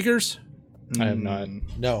Lawbreakers? I have not.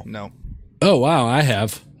 No. No. Oh, wow. I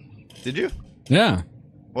have. Did you? Yeah.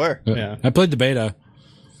 Where? Yeah. I played the beta.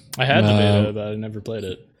 I had the beta, but I never played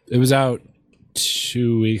it. It was out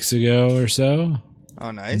 2 weeks ago or so.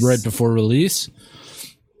 Oh, nice. Right before release.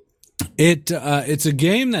 It's a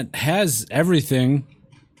game that has everything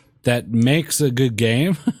that makes a good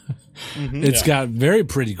game. It's got very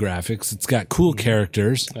pretty graphics. It's got cool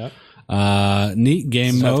characters. Yeah. Neat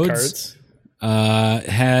game Does it have modes. cards?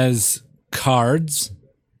 Has cards.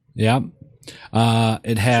 Yep. It Does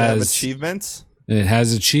it have has achievements? It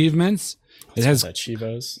has achievements. It has That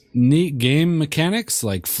Chivos. neat game mechanics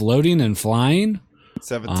like floating and flying.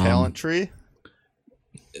 Does it have a talent tree?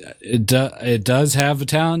 It does have a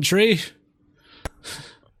talent tree.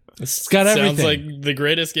 It's got sounds everything. like the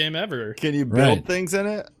greatest game ever. Can you build Right. things in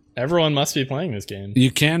it? Everyone must be playing this game.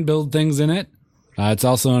 You can build things in it. It's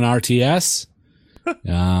also an RTS.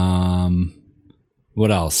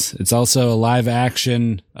 What else? It's also a live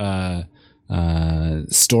action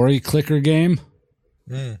story clicker game.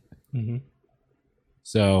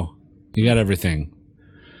 So you got everything.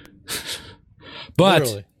 But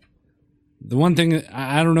Literally. the one thing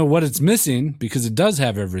I don't know what it's missing because it does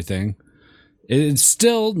have everything. It's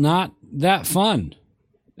still not that fun.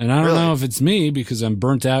 And I don't Really? know if it's me because I'm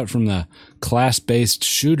burnt out from the class-based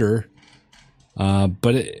shooter.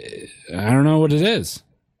 But I don't know what it is.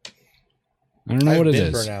 I don't know I've what it been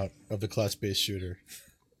is. burnt out of the class-based shooter.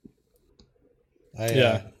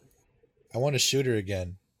 Yeah. I want a shooter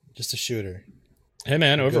again. Just a shooter. Hey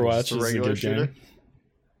man, Just Overwatch a is a regular good shooter? game.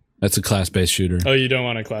 That's a class-based shooter. Oh, you don't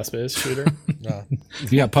want a class-based shooter? No.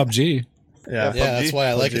 You got PUBG. Yeah. Yeah, that's why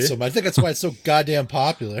I like it PUBG. so much. I think that's why it's so goddamn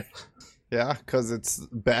popular. Yeah, because it's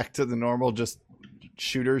back to the normal just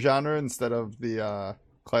shooter genre instead of the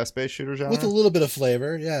class-based shooter genre. With a little bit of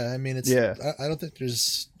flavor. Yeah, I mean, it's. Yeah. I don't think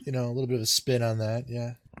there's, a little bit of a spin on that.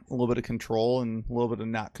 Yeah, A little bit of control and a little bit of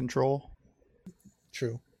not control.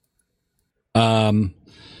 true.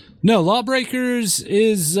 No, Lawbreakers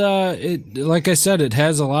is it, like I said, it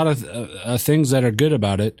has a lot of things that are good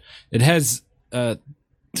about it. It has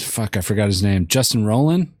fuck, I forgot his name, Justin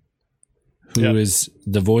Roiland, who is Yep.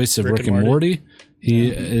 the voice of Rick and Morty. He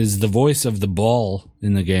is the voice of the ball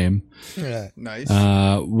in the game, Yeah. Nice.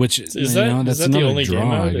 which Is that, that's is that the another only draw, game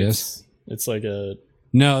mode? I guess. It's like a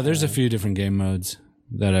No, there's a few different game modes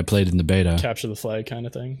that I played in the beta. capture the flag kind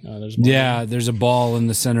of thing. There's more. Yeah, there's a ball in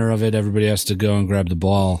the center of it. Everybody has to go and grab the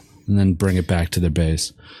ball and then bring it back to their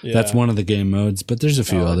base. Yeah. That's one of the game modes, but there's a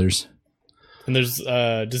few others. And there's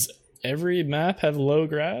does every map have low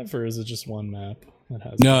grav, or is it just one map that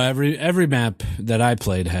has? No, every map that I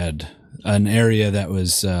played had an area that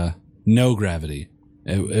was no gravity.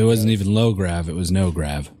 It wasn't even low grav, it was no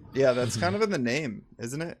grav. Yeah, that's kind of in the name,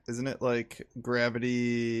 isn't it? Isn't it like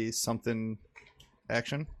gravity something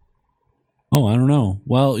action? Oh, I don't know.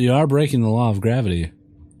 Well, you are breaking the law of gravity.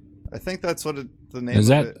 I think that's what the name Is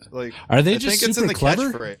of that- it. Like, Are they I just think it's in super the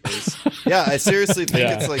clever? catchphrase. Yeah, I seriously think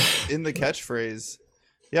Yeah. it's like in the catchphrase.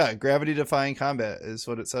 Yeah, gravity defying combat is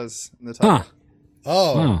what it says in the title. Huh.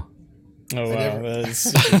 Oh, Huh. Oh wow, never- that is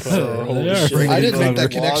super clever. Holy They are shit. pretty I didn't make clever.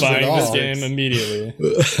 that connection at Buying this all. game immediately.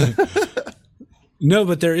 No,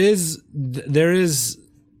 but there is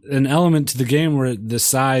an element to the game where the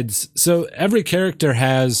sides. So every character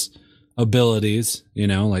has abilities,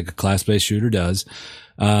 like a class-based shooter does.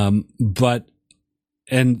 But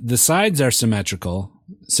the sides are symmetrical.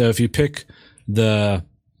 So if you pick the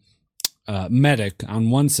medic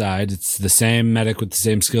on one side, it's the same medic with the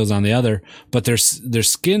same skills on the other, but their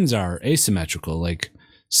skins are asymmetrical. Like,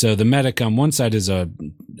 so the medic on one side is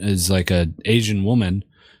like a Asian woman,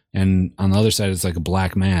 and on the other side it's like a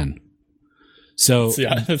black man. So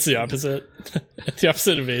That's the opposite. The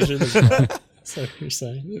opposite of Asian. Is that what you're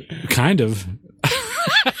saying? kind of.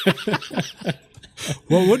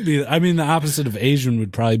 What would be? I mean, the opposite of Asian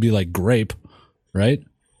would probably be like grape, right?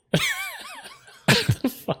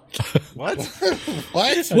 What?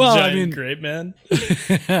 what? Well, I Giant mean- grape man.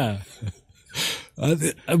 Yeah.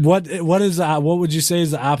 What would you say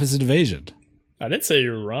is the opposite of Asian? I didn't say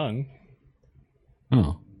you were wrong.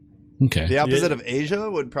 Oh, okay. The opposite of Asia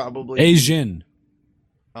would probably Asian.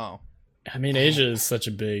 Oh. I mean, Asia is such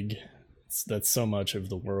a big. That's so much of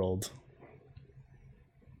the world.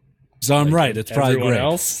 So I'm right. It's probably Everyone grape.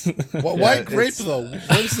 else. Why Yeah, grape it's- though?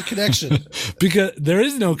 Where's the connection? Because there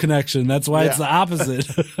is no connection. That's why it's Yeah. the opposite.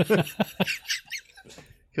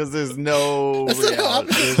 Because there's no That's not how reality.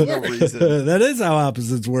 opposites There's no work. reason. That is how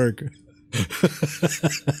opposites work.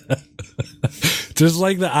 Just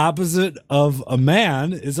like the opposite of a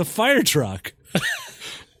man is a fire truck.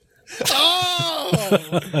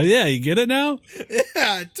 Oh, Yeah, you get it now?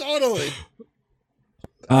 yeah, totally.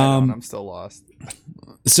 I'm still lost.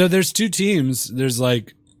 So there's two teams. There's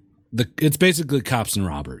like it's basically cops and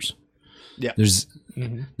robbers. Yeah. There's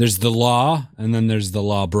the law, and then there's the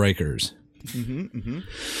lawbreakers.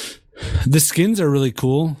 The skins are really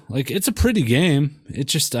cool. Like, it's a pretty game. It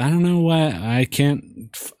just, I don't know why I can't.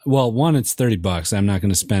 Well, one, it's $30. I'm not going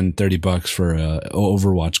to spend $30 for a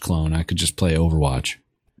Overwatch clone. I could just play Overwatch,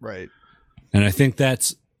 Right. and I think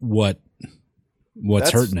that's what's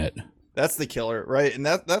That's- hurting it. That's the killer, right? And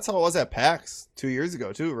that's how it was at PAX 2 years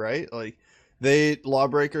ago too, right? Like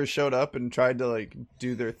lawbreakers showed up and tried to like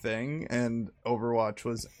do their thing, and Overwatch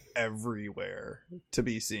was everywhere to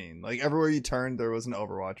be seen. Like everywhere you turned, there was an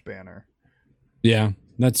Overwatch banner. Yeah,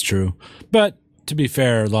 that's true. But to be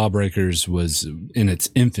fair, Lawbreakers was in its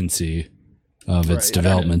infancy of its Right.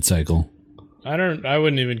 development cycle. I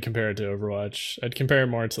wouldn't even compare it to Overwatch. I'd compare it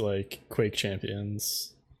more to like Quake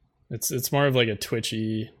Champions. It's more of like a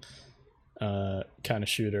twitchy kind of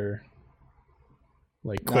shooter.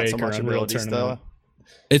 Like Not Quake so or much Unreal ability Tournament. style.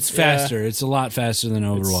 It's faster. It's a lot faster than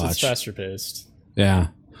Overwatch. It's faster paced. Yeah.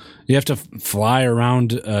 You have to fly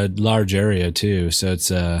around a large area too, so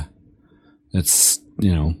it's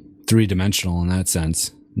three-dimensional in that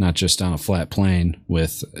sense, not just on a flat plane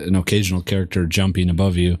with an occasional character jumping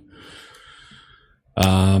above you.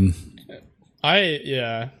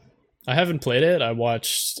 I haven't played it. I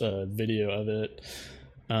watched a video of it,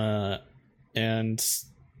 and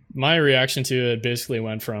my reaction to it basically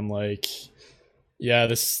went from like, yeah,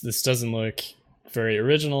 this doesn't look very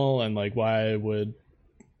original, and like, why would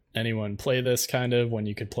anyone play this kind of when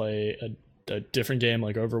you could play a different game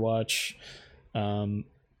like Overwatch?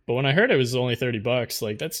 But But when I heard it was only $30,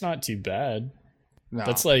 like that's not too bad. No.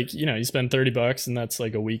 That's like, you spend $30 and that's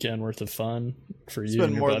like a weekend worth of fun for you Spend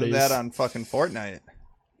and your more buddies. than that on fucking Fortnite.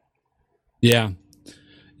 Yeah.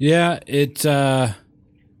 Yeah, it's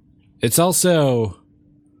also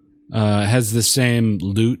has the same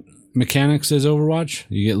loot mechanics as Overwatch.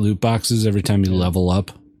 You get loot boxes every time you level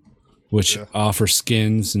up, which offer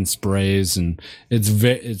skins and sprays, and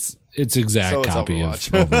it's exact So it's copy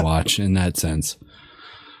Overwatch. of Overwatch in that sense.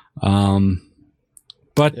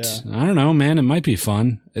 But I don't know, man. It might be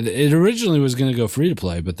fun. It originally was going to go free to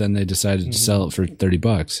play, but then they decided to sell it for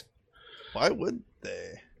 $30. Why would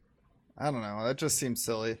they? I don't know. That just seems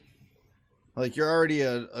silly. Like, you're already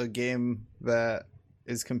a game that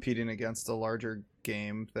is competing against a larger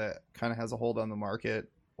game that kind of has a hold on the market.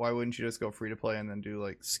 Why wouldn't you just go free to play and then do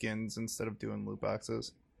like skins instead of doing loot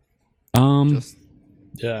boxes? Just,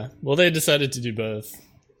 Yeah. Well, they decided to do both,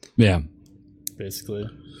 yeah. basically.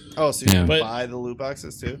 oh, so you can But- buy the loot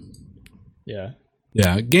boxes too? Yeah.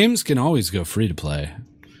 Yeah, games can always go free to play,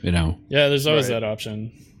 Yeah, there's always Right. that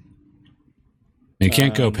option. You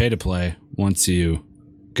can't go pay to play once you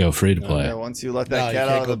go free to play. Yeah, once you let No, that you cat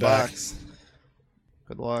can't out of go the back. box.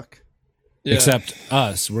 Good luck. Yeah. Except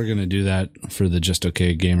us, we're going to do that for the Just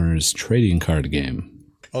Okay Gamers trading card game.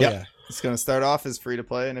 Oh Yep. yeah. It's going to start off as free to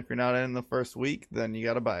play, and if you're not in the first week, then you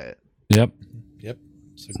got to buy it. Yep. Yep.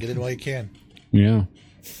 So get it while you can. Yeah.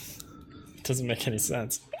 Doesn't make any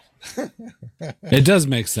sense. It does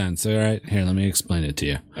make sense. All right. Here, let me explain it to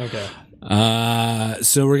you. Okay.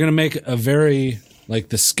 So we're going to make a very, like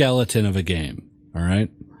the skeleton of a game. All right.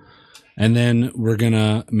 And then we're going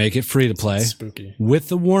to make it free to play Spooky. with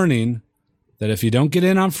the warning that if you don't get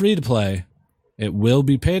in on free to play, it will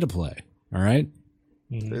be pay to play. All right.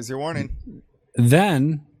 There's your warning.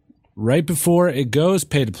 Then, right before it goes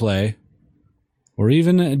pay to play, or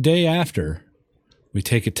even a day after, we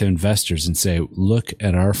take it to investors and say, look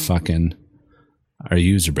at our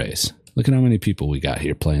user base. Look at how many people we got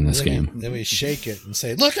here playing this game. Then we shake it and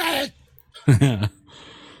say, "Look at it."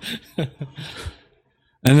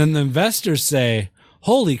 And then the investors say,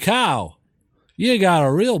 holy cow, you got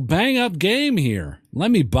a real bang up game here.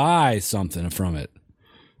 Let me buy something from it.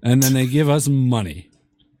 And then they give us money.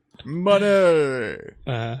 Money!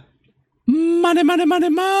 Uh, Money, money, money,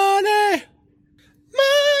 money.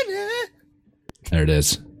 Money. There it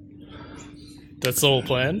is. that's the whole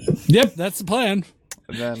plan. Yep, that's the plan.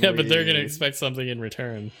 And then Yeah, but they're we- going to expect something in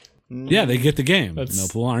return. Yeah, they get the game. That's-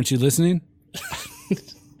 Millpool, aren't you listening?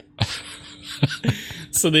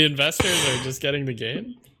 So the investors are just getting the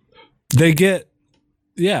game? They get,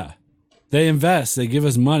 yeah, they invest, they give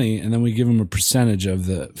us money, and then we give them a percentage of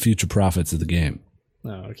the future profits of the game. Oh,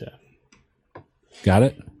 okay. Got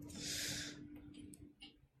it?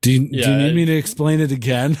 Do you Yeah, need me to explain it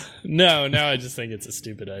again? No, now I just think it's a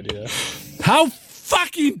stupid idea. How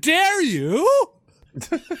fucking dare you?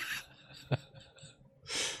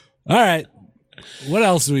 All right. What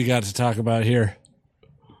else do we got to talk about here?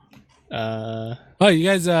 Oh, you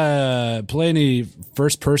guys play any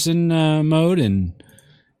first person mode in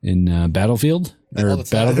Battlefield or All the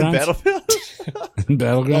time. Battlegrounds? Battlefield?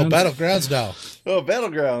 Battlegrounds? Oh, Battlegrounds now. Oh,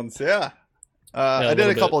 Battlegrounds, yeah. Yeah, I a did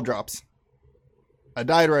little a couple bit. drops. I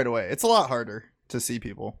died right away. It's a lot harder to see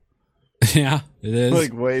people. Yeah, it is.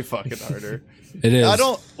 Like, way fucking harder. It is.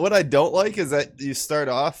 What I don't like is that you start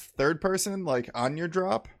off third person, like, on your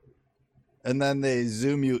drop, and then they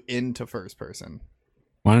zoom you into first person.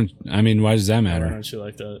 Why does that Why matter? don't you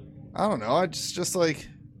like that? I don't know. I just like,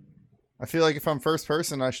 I feel like if I'm first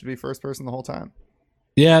person, I should be first person the whole time.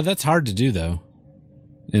 Yeah, that's hard to do though.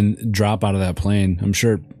 And drop out of that plane. I'm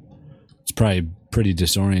sure it's probably pretty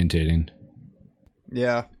disorientating.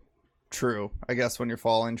 Yeah, true. I guess when you're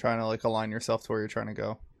falling, trying to like align yourself to where you're trying to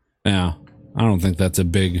go. Yeah, I don't think that's a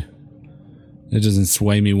big. It doesn't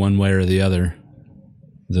sway me one way or the other.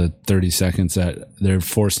 The 30 seconds that they're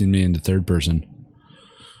forcing me into third person.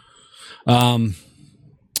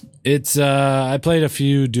 It's I played a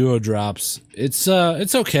few duo drops. It's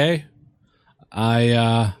okay.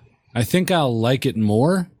 I think I'll like it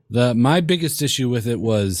more. My biggest issue with it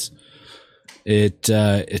was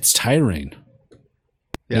it's tiring.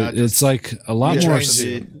 Yeah, It's like a lot you more. try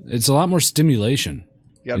to be- It's a lot more stimulation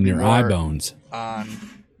you gotta in be your more eye bones. on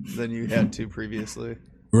than you had to previously.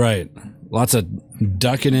 Right. Lots of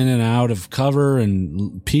ducking in and out of cover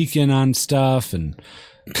and peeking on stuff and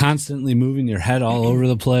constantly moving your head all over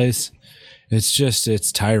the place.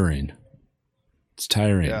 It's tiring. It's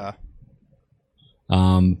tiring. Yeah.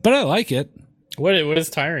 But I like it. What is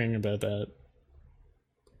tiring about that?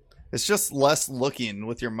 It's just less looking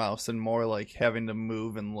with your mouse and more like having to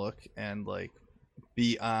move and look and like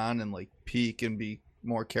be on and like peek and be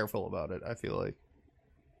more careful about it. I feel like.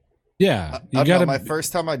 Yeah, I don't know, my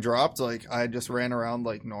first time I dropped, like I just ran around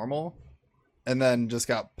like normal, and then just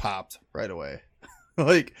got popped right away.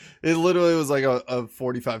 Like it literally was like a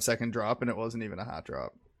 45-second drop, and it wasn't even a hot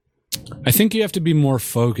drop. I think you have to be more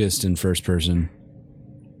focused in first person.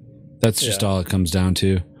 That's just all it comes down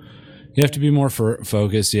to. You have to be more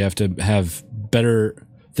focused. You have to have better.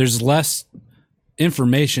 There's less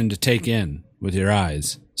information to take in with your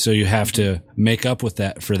eyes, so you have to make up with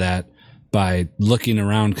that by looking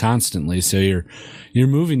around constantly. So you're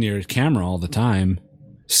moving your camera all the time,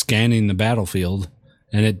 scanning the battlefield,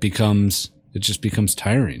 and it just becomes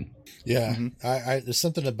tiring. Yeah, I there's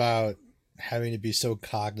something about having to be so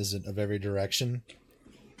cognizant of every direction.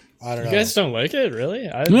 I don't know. You guys don't like it, really?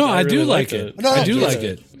 I really do like it. No, I do like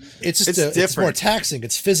it. It's just It's it's more different. taxing.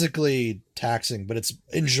 It's physically taxing, but it's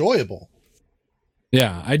enjoyable.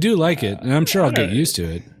 Yeah, I do like it, and I'm sure I'll get used to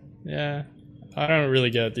it. Yeah. I don't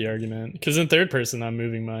really get the argument. Because in third person, I'm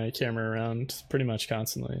moving my camera around pretty much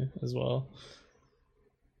constantly as well.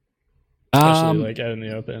 Especially like out in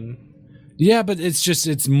the open. Yeah, but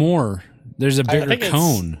it's more. There's a bigger think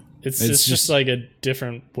cone. It's just like a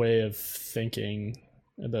different way of thinking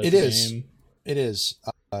about It the is. game. It is.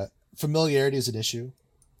 Familiarity is an issue.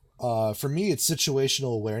 For me, it's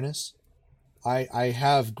situational awareness. I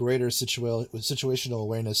have greater situational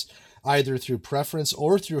awareness either through preference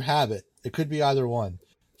or through habit. It could be either one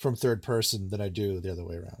from third person than I do the other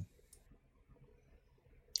way around.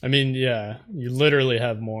 I mean, yeah, you literally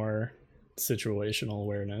have more situational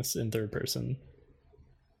awareness in third person.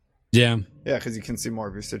 Yeah. Yeah, because you can see more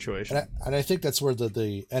of your situation. And I think that's where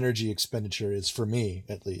the energy expenditure is, for me,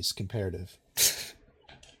 at least, comparative.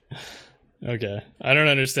 Okay. I don't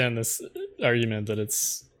understand this argument that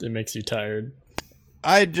it makes you tired.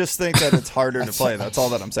 I just think that it's harder to play. That's all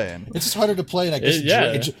that I'm saying. It's just harder to play, and I guess it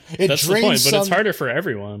That's the drains point, but it's harder for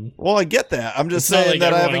everyone. Well, I get that. I'm just It's not saying like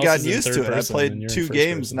that I everyone haven't else gotten is in used third to it. I person and played you're 2 in first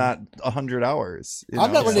games, person. not 100 hours.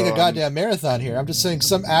 I'm not running so, a goddamn marathon here. I'm just saying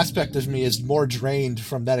some aspect of me is more drained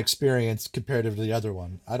from that experience comparative to the other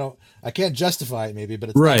one. I can't justify it maybe, but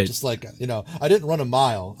it's Right. not just like, I didn't run a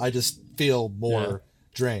mile. I just feel more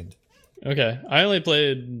drained. Okay. I only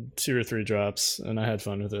played 2 or 3 drops, and I had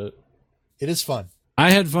fun with it. It is fun.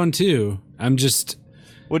 I had fun too. I'm just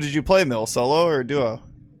What did you play, Mill? Solo or duo?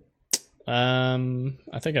 I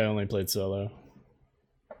think I only played solo.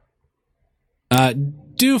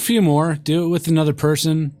 do a few more. Do it with another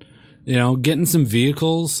person. Get in some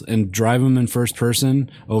vehicles and drive them in first person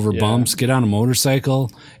over bumps. Get on a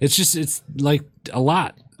motorcycle. It's like a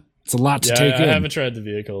lot. It's a lot to take I in. haven't tried the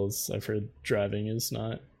vehicles. I've heard driving is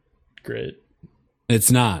not great. It's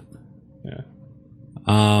not. Yeah.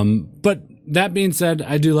 But that being said,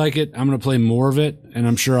 I do like it. I'm going to play more of it, and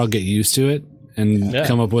I'm sure I'll get used to it and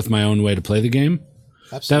come up with my own way to play the game.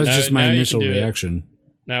 Absolutely. That was just my now you initial can do it. reaction.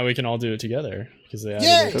 Now we can all do it together because they added Yay!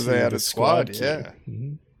 it Because to they had the a squad, queue. yeah.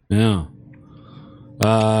 Mhm. Yeah.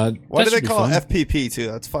 Why do that they should be call fun. it FPP too?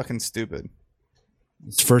 That's fucking stupid.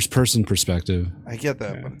 It's first person perspective. I get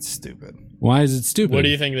that, but it's stupid. Why is it stupid? What do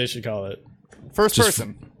you think they should call it? First Just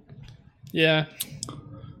person. Yeah.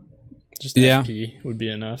 Just Yeah. FP would be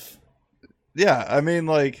enough. Yeah, I mean,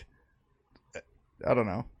 like, I don't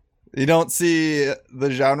know. You don't see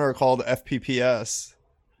the genre called FPPS.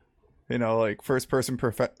 Like first person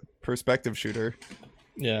perspective shooter.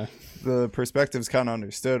 Yeah. The perspective's kind of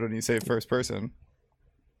understood when you say first person.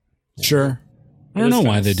 Sure. I don't It is know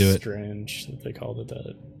why kinda they do it. Strange that they called it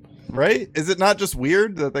that. Right? Is it not just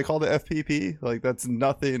weird that they called it FPP? Like, that's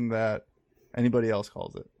nothing that anybody else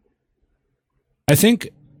calls it. I think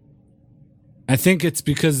it's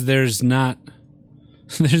because there's not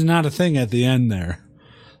a thing at the end there.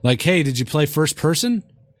 Like, hey, did you play first person?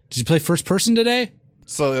 Did you play first person today?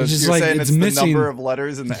 So It's just you're like saying it's it's missing- the number of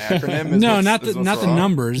letters in the acronym? Is No, what's- not is the what's not the wrong?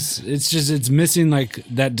 numbers. It's just it's missing like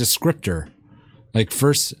that descriptor. Like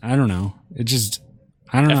first, I don't know. It just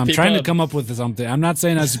I don't know. I'm FP trying to pub. come up with something. I'm not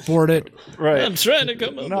saying I support it. Right. I'm trying to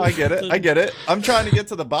come up. No, I get it. I get it. I'm trying to get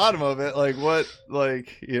to the bottom of it. Like, what,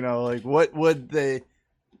 what would they?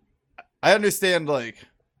 I understand. Like,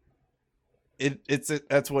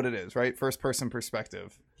 that's what it is, right? First person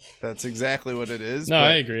perspective. That's exactly what it is. No,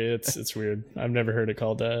 but- I agree. It's weird. I've never heard it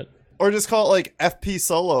called that. Or just call it like FP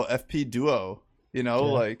solo, FP duo.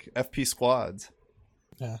 Like FP squads.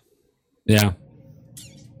 Yeah,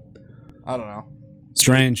 I don't know.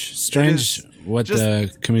 strange is what just-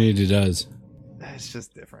 the community does. It's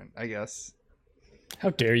just different, I guess. How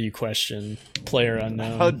dare you question player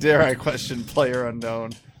unknown? How dare I question player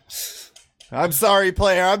unknown? I'm sorry,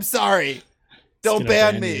 player. I'm sorry. He's Don't gonna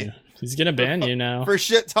ban me you. He's gonna ban you now. for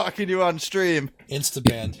shit talking you on stream.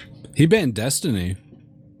 Insta-banned. He banned Destiny.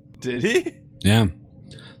 Did he? Yeah.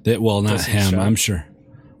 Well, not Destiny's him. Child. I'm sure.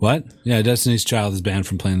 What? Yeah, Destiny's Child is banned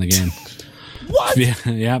from playing the game. What?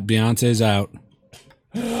 Yeah, Beyonce's out.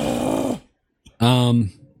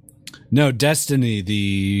 No, Destiny,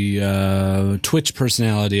 the Twitch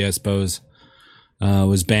personality, I suppose,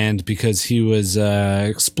 was banned because he was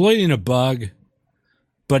exploiting a bug.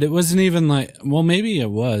 But it wasn't even like, well, maybe it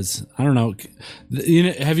was. I don't know.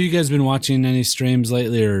 Have you guys been watching any streams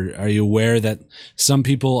lately, or are you aware that some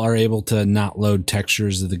people are able to not load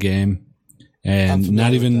textures of the game, and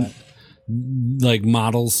not even like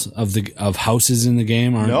models of houses in the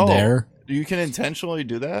game aren't there? You can intentionally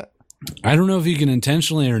do that? I don't know if you can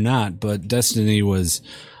intentionally or not, but Destiny was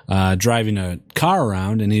driving a car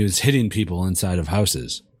around and he was hitting people inside of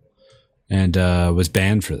houses, and was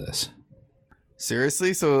banned for this.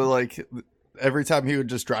 Seriously? So, like, every time he would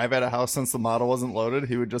just drive at a house since the model wasn't loaded,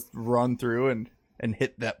 he would just run through and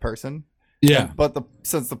hit that person? Yeah. But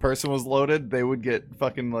since the person was loaded, they would get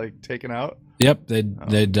fucking, like, taken out? Yep,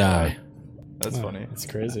 they'd die. That's funny. That's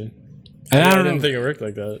crazy. And I don't didn't know, think it worked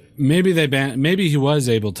like that. maybe they banned. Maybe he was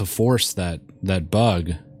able to force that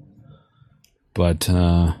bug, but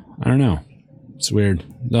I don't know. It's weird.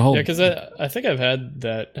 The whole Yeah, because I think I've had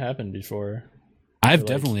that happen before. I've like,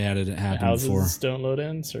 definitely had it happen Houses before. don't load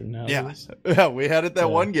in certain houses. Yeah, we had it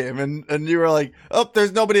that one game, and you were like, "Oh,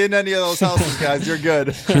 there's nobody in any of those houses, guys. You're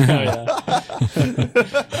good." Oh, yeah.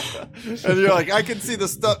 And you're like, "I can see the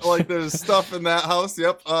stuff. Like, there's stuff in that house.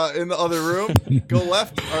 Yep, in the other room. Go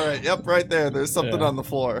left. All right. Yep, right there. There's something Yeah. on the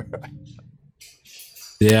floor."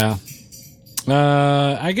 Yeah.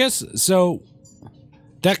 I guess so.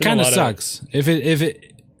 That been a kind of lot of- sucks.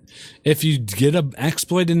 If you get an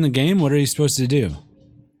exploit in the game, what are you supposed to do?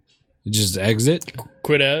 Just exit?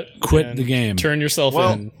 Quit Quit the game. Turn yourself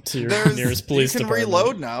Well, in to your nearest police you can department.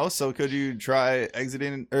 reload now. So could you try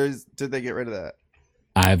exiting, or did they get rid of that?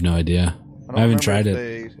 I have no idea. don't I haven't remember tried if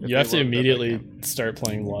it. if You have to loaded that immediately back in. start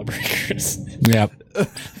playing Lawbreakers. Yep.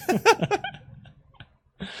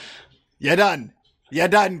 You're done. You're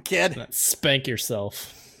done, kid. Spank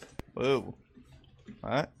yourself. Whoa.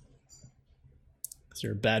 What? 'Cause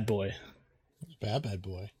you're a bad boy. Bad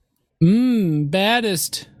boy.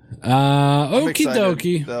 Baddest. I'm Okie excited,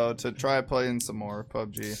 dokie. though, to try playing some more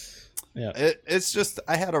PUBG. Yeah. It's just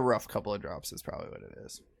I had a rough couple of drops. Is probably what it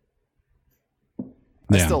is.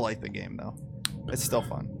 I Yeah. still like the game though. It's still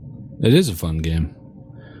fun. It is a fun game.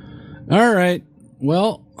 All right.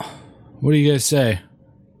 Well, what do you guys say?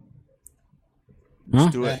 Huh?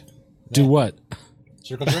 Do it. Do what?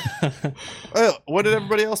 Circle jerk. Oh, what did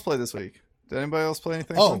everybody else play this week? Did anybody else play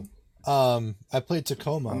anything? Oh, fun? I played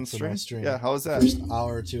Tacoma On the for my stream? stream. Yeah, how was that? First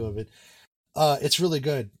hour or two of it. It's really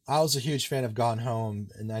good. I was a huge fan of Gone Home,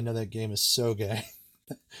 and I know that game is so gay.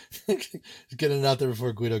 Getting it out there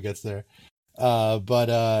before Guido gets there.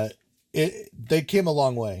 But they came a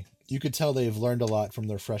long way. You could tell they've learned a lot from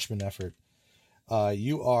their freshman effort.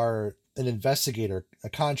 You are an investigator, a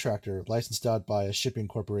contractor licensed out by a shipping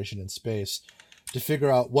corporation in space to figure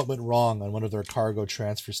out what went wrong on one of their cargo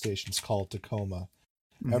transfer stations called Tacoma.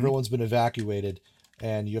 Mhm. Everyone's been evacuated,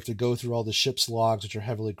 and you have to go through all the ship's logs, which are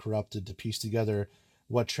heavily corrupted, to piece together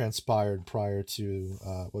what transpired prior to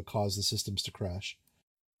what caused the systems to crash.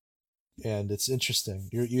 And it's interesting.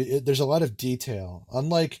 There's a lot of detail.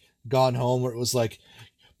 Unlike Gone Home, where it was like,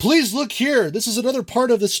 please look here, this is another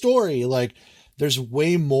part of the story. Like, there's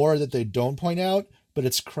way more that they don't point out, but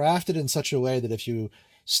it's crafted in such a way that if you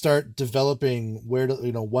start developing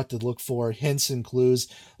what to look for, hints and clues,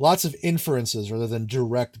 lots of inferences rather than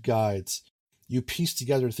direct guides, you piece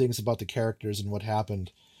together things about the characters and what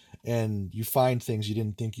happened, and you find things you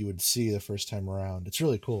didn't think you would see the first time around. It's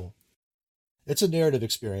really cool. It's a narrative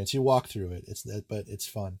experience. You walk through it. But it's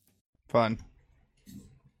fun. Fun.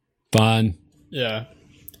 Fun. Yeah.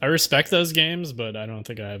 I respect those games, but I don't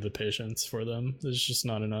think I have the patience for them. There's just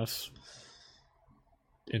not enough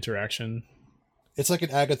interaction. It's like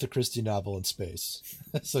an Agatha Christie novel in space.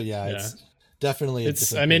 So yeah, Yeah. it's definitely.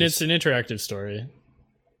 It's an interactive story,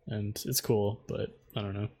 and it's cool, but I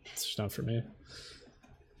don't know. It's just not for me.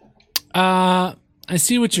 I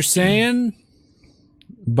see what you're saying,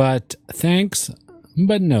 but thanks,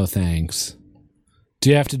 but no thanks. Do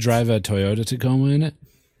you have to drive a Toyota Tacoma in it?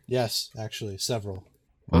 Yes, actually, several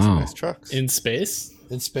Those are Wow. nice trucks. In space?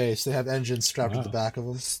 in space. They have engines strapped Wow. at the back of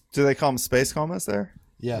them. Do they call them space comas there?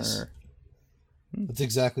 Yes, Or- that's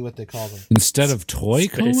exactly what they call them. Instead of toy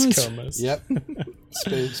Space comas? comas. Yep,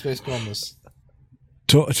 space comas.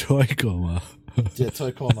 Toy coma. Yeah,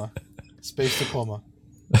 toy coma, space Tacoma,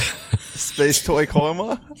 Space toy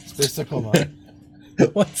coma? space Tacoma.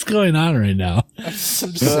 What's going on right now?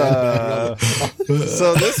 So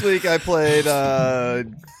this week I played a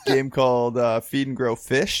game called Feed and Grow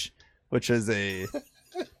Fish, which is a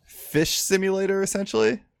fish simulator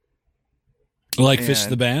essentially. Like Fish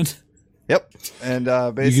the Band? Yep. And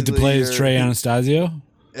basically You get to play as Trey Anastasio?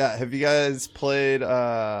 Yeah. Have you guys played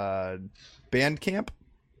Bandcamp?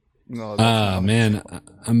 No. Man,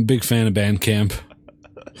 I'm a big fan of Bandcamp.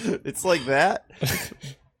 It's like that, I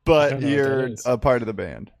but don't know what you're that is. a part of the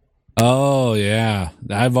band. Oh, yeah.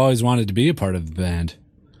 I've always wanted to be a part of the band.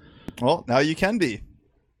 Well, now you can be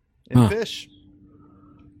in Huh. Fish.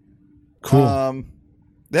 Cool.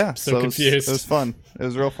 Yeah. So confused. It was fun. It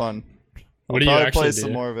was real fun. What do you I'll probably actually play do?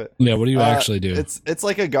 some more of it. Yeah, what do you actually do? It's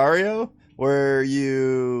like a Gario where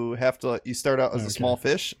you have to you start out as a Okay. small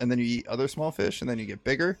fish and then you eat other small fish and then you get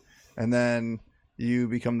bigger and then you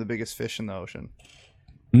become the biggest fish in the ocean.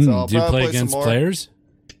 so I'll Do you probably play play some against more. players?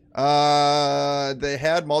 They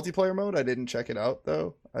had multiplayer mode. I didn't check it out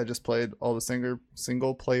though. I just played all the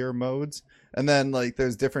single player modes, and then like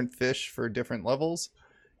there's different fish for different levels.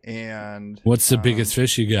 And What's the biggest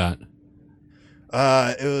fish you got?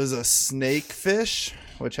 it was a snake fish,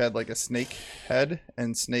 which had like a snake head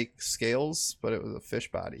and snake scales, but it was a fish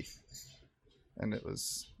body. And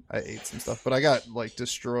I ate some stuff, but I got like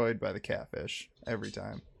destroyed by the catfish every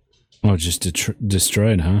time. Oh, just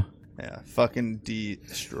destroyed, huh? Yeah, fucking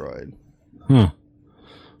destroyed. Huh.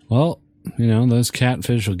 Well, those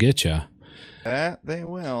catfish will get you. That they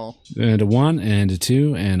will. And a 1 and a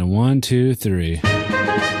 2 and a 1, 2, 3.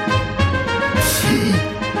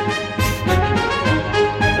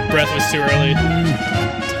 The breath was too early.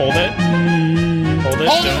 Hold it. Hold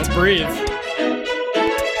it. Don't breathe.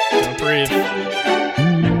 Don't breathe.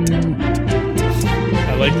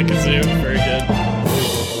 I like the kazoo. Very good.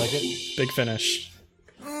 I like it. Big finish.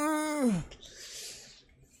 I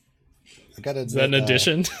gotta Is that an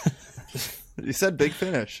addition? You said big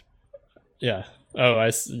finish. Yeah. Oh,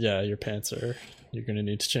 yeah, your pants you're going to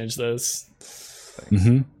need to change those.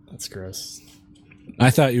 Mm-hmm. That's gross. I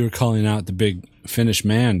thought you were calling out the big Finnish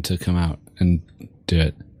man to come out and do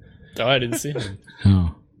it. Oh, I didn't see him.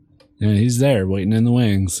 Oh. Yeah, he's there waiting in the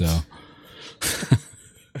wings, so.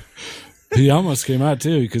 He almost came out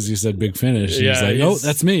too because you said big finish. He was Yeah, like, oh,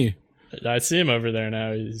 that's me. I see him over there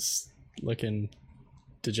now. He's looking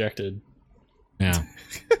dejected. Yeah.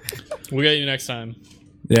 We'll get you next time.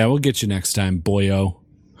 Yeah, we'll get you next time, boyo.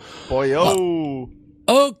 Boyo.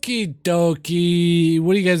 Okie dokie.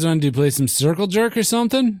 What do you guys want to do? Play some circle jerk or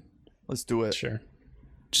something? Let's do it. Sure.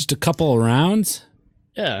 Just a couple of rounds?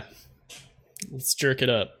 Yeah. Let's jerk it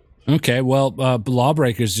up. Okay, well,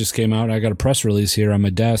 Lawbreakers just came out. I got a press release here on my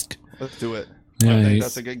desk. Let's do it. Yeah, I think he's-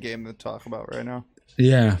 that's a good game to talk about right now.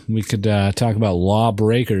 Yeah, we could talk about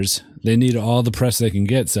Lawbreakers. They need all the press they can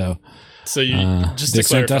get, so So you just they to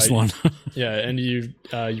sent clarify, us one. Yeah, and you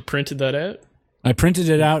printed that out, I printed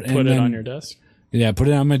it out and put then, it on your desk. Yeah, put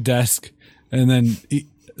it on my desk, and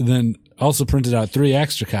then also printed out 3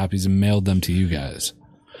 extra copies and mailed them to you guys.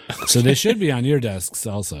 So they should be on your desks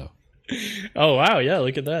also. Oh wow, yeah,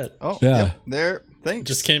 look at that. Oh, Yeah. yep, there. Thanks.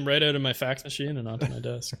 Just came right out of my fax machine and onto my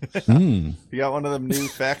desk. Mm. You got one of them new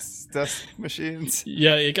fax desk machines.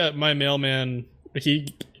 Yeah, it got my mailman.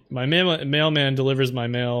 My mailman delivers my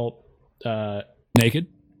mail Naked?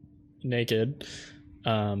 naked,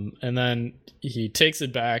 and then he takes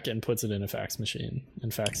it back and puts it in a fax machine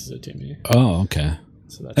and faxes it to me. Oh, okay.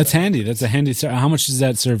 So That's handy. That's a handy. How much does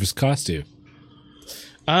that service cost you?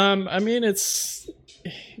 I mean,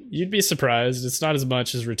 you'd be surprised. It's not as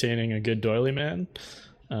much as retaining a good doily man.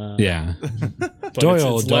 Yeah, But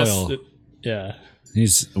Doyle. less, yeah,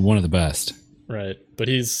 he's one of the best. right. But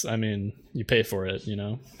you pay for it,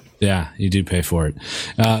 Yeah, you do pay for it.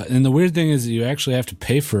 And the weird thing is that you actually have to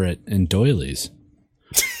pay for it in doilies.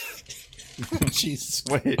 Jesus.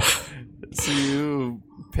 Wait. So you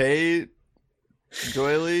pay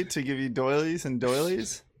doily to give you doilies and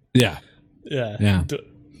doilies? Yeah. Yeah. Yeah.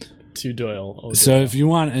 To Doyle. Oh, So Doyle. if you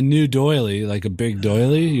want a new doily, like a big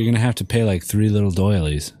doily, you're going to have to pay like 3 little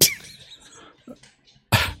doilies.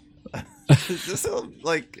 Is this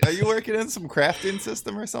are you working in some crafting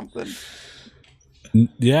system or something?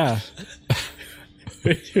 Yeah.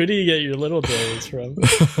 Who do you get your little doilies from?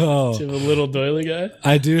 Oh, Do you have a little doily guy?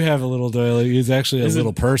 I do have a little doily. He's actually a Is it-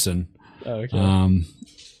 little person. Oh, okay.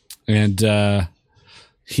 And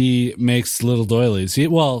he makes little doilies.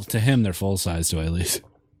 To him, they're full-size doilies.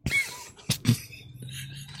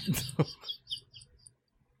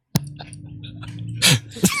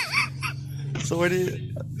 So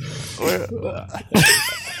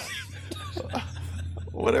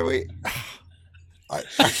what are we?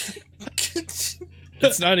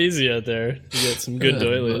 It's not easy out there to get some good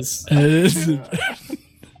doilies. It is.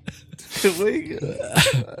 We-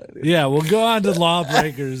 Yeah, we'll go on to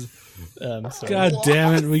Lawbreakers. Sorry. God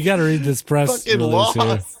damn it. We got to read this press Fucking release here.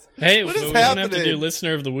 lost. Hey, What but is we don't have to do happening?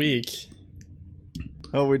 listener of the week.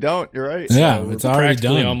 Oh, we don't. You're right. Yeah, We're it's already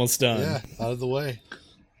practically done. almost done. Yeah, out of the way.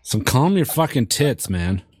 So calm your fucking tits,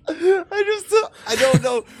 man. I don't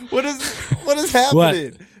know what is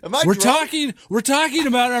happening. Am I We're drunk? talking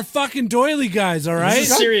about our fucking doily guys, all right? This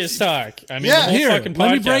is serious talk. I mean, Yeah, the whole Here, fucking podcast,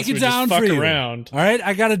 let me break it we down just for fuck you. around. All right,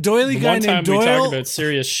 I got a doily The guy one time named we talk Doyle. about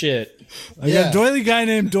serious shit. I got a doily guy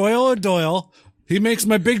named Doyle O'Doyle. He makes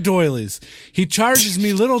my big doilies. He charges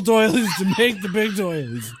me little doilies to make the big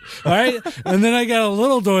doilies. All right? And then I got a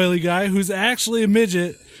little doily guy who's actually a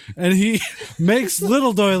midget, and he makes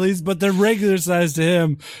little doilies, but they're regular size to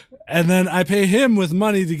him. And then I pay him with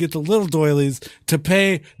money to get the little doilies to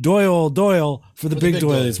pay Doyle for the big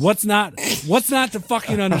doilies. doilies. What's not to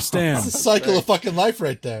fucking understand? It's a cycle of fucking life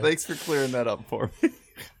right there. Thanks for clearing that up for me.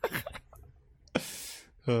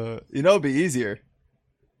 It'd be easier.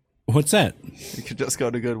 What's that? You could just go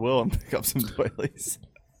to Goodwill and pick up some doilies.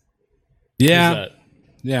 Who's Yeah. that?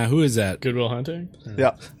 Yeah, who is that? Goodwill Hunting?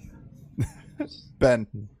 Yeah. Ben.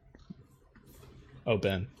 Oh,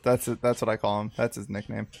 Ben. That's it. That's what I call him. That's his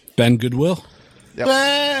nickname. Ben Goodwill? Yep.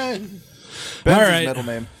 Ben! Ben's All his right. middle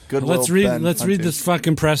name. Goodwill. Let's read Ben read Hunting. this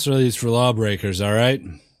fucking press release for Lawbreakers, all right?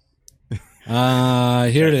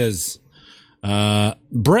 Here it is.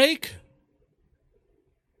 Break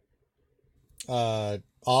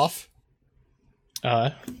Off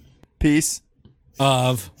Piece.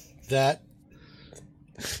 of that.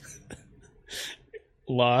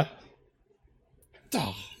 Law.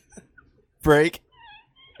 Oh, Break.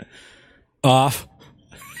 off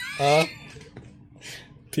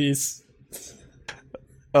Peace.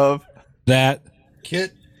 Of. that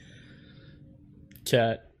Kit.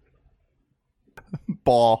 Cat.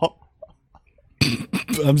 Ball.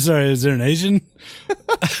 I'm sorry, is there an Asian?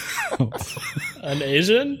 An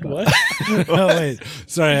Asian? What? Oh wait.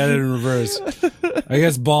 Sorry, I didn't reverse. I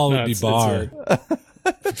guess ball would No, be it's bar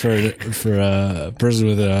for a person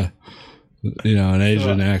with a an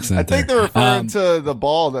Asian accent. I think there. they're referring to the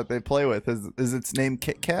ball that they play with. Is its name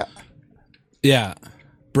Kit Kat? Yeah.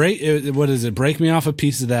 What is it? Break me off a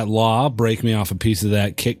piece of that law. Break me off a piece of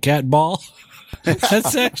that Kit Kat ball.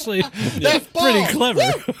 That's actually That pretty ball!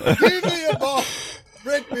 clever. Give me a ball.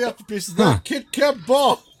 Break me up a piece of that Kit Kat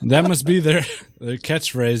ball. That must be their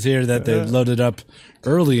catchphrase here that they loaded up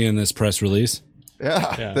early in this press release.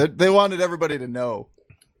 Yeah. Yeah. They wanted everybody to know.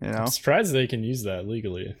 I'm surprised they can use that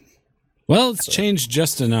legally. Well, it's changed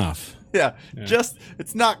just enough. Yeah. Just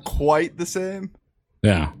it's not quite the same.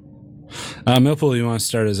 Yeah. Millpool, you want to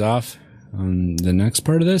start us off on the next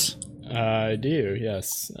part of this? I do,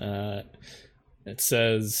 yes. It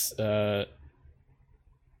says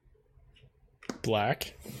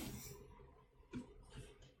black.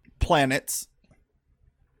 Planets.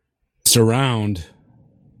 Surround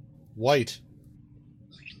White.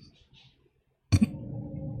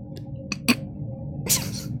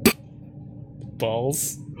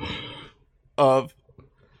 Balls. Of.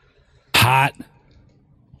 hot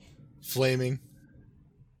Flaming.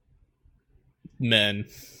 Men.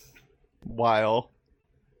 While.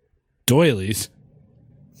 doilies.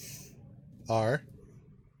 Are.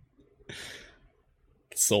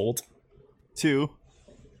 Sold. Two.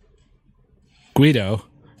 Guido.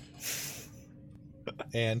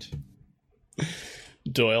 And.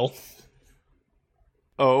 Doyle.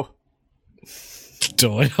 Oh.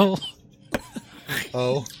 Doyle.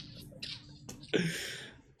 Oh.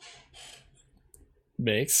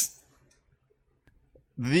 Makes.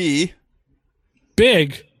 The.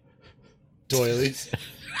 Big. Doilies.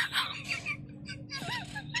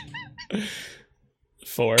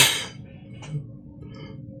 For.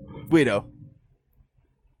 Guido.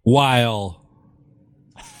 While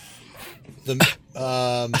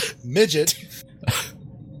The midget.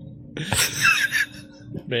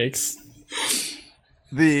 Makes.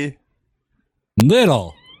 The.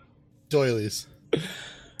 little. Doilies.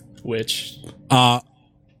 Which. Are.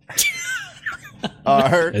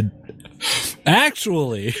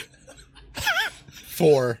 Actually,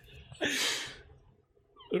 For.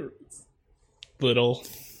 Little.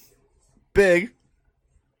 Big.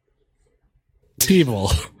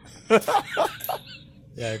 people.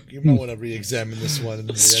 Yeah, you might want to re-examine this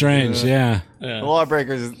one. Strange, yeah. The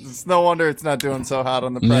Lawbreakers. It's no wonder it's not doing so hot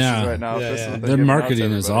on the presses Yeah. right now. Yeah, This is yeah. what they're Their giving out to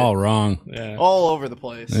marketing is everybody. all wrong. Yeah. all over the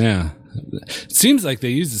place. Yeah. It seems like they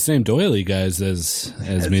use the same doily guys as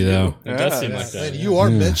me, though. It does seem Yeah. like that. And you are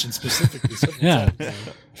mentioned specifically. several Yeah. times.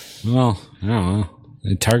 Well, I don't know.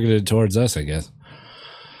 They targeted towards us, I guess.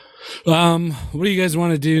 What do you guys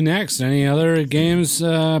want to do next? Any other games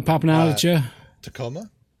popping out at you? Tacoma?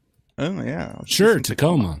 Oh yeah. Sure,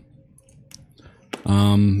 Tacoma.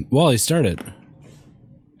 Wally, start it.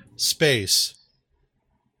 Space.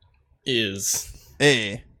 Is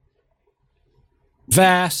A.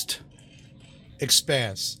 Vast.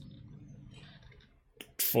 Expanse.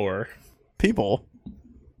 4. People.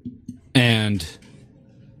 And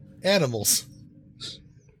Animals.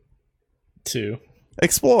 2.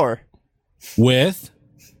 Explore. with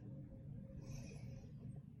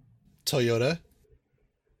Toyota.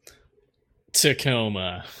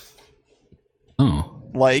 Tacoma. oh.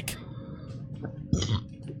 Like.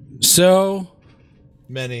 So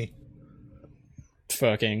Many.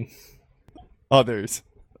 Fucking. Others.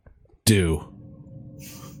 do.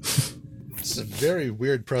 It's a very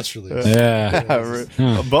weird press release. Yeah.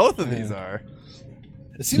 Huh. Both of these are.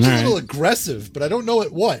 It seems All a little right. aggressive, but I don't know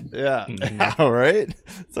at what. Yeah. Yeah, right?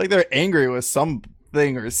 It's like they're angry with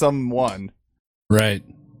something or someone. Right.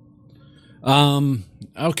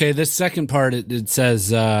 Okay, this second part it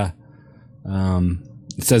says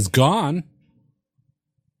gone.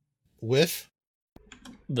 With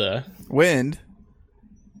The Wind.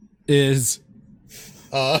 Is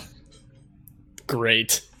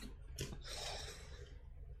great.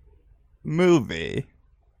 Movie.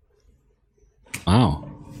 wow.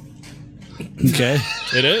 Okay.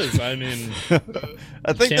 It is. I mean,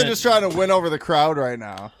 I think they're Can't- just trying to win over the crowd right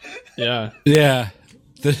now. yeah. Yeah.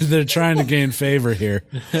 They're trying to gain favor here.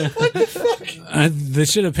 What the fuck? They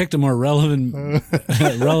should have picked a more relevant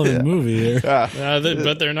movie here. Yeah.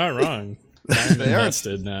 But they're not wrong. I'm They are.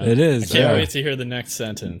 invested now. It is, I can't yeah. wait to hear the next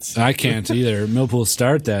sentence. I can't either. Millpool,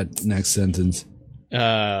 start that next sentence.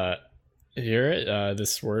 Here,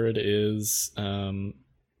 this word is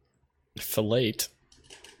fillet.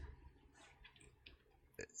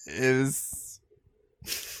 Is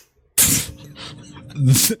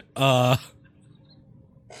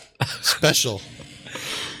special.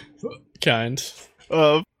 Kind.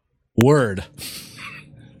 of Word.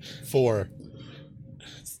 For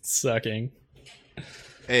Sucking.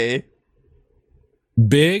 a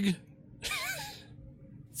Big.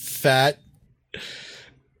 fat.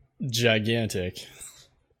 Gigantic.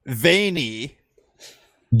 veiny.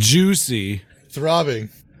 Juicy. Throbbing.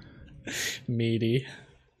 Meaty.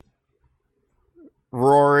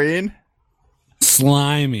 Roaring.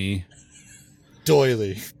 Slimy.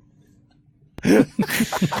 Doily. That's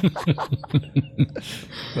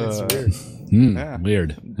weird. Yeah.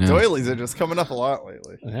 Weird. Yeah. Doilies are just coming up a lot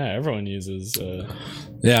lately. Yeah, everyone uses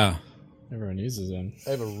Yeah. them. I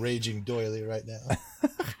have a raging doily right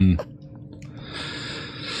now.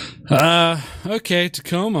 Okay,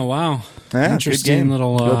 Tacoma. Wow. Yeah, good Interesting game.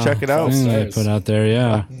 little Go check it out. thing they Stars. put out there.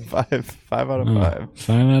 Yeah. 5 out of Oh, 5.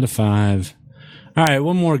 5 out of 5. All right,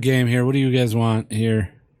 one more game here. What do you guys want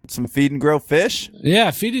here? Some feed and grow fish.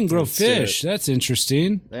 Yeah, feed and grow Let's do fish. That's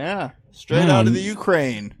interesting. Yeah. Straight out of the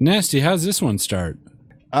Ukraine. Nasty, how's this one start?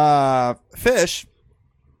 Fish.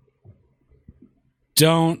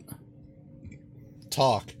 Don't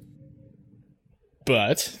Talk.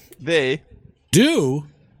 But They do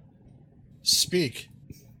Speak.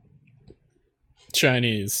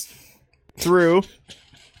 Chinese. through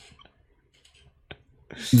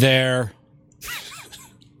their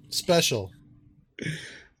Special.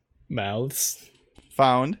 Mouths.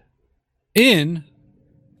 found in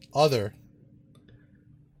Other.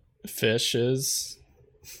 Fishes.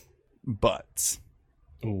 butts.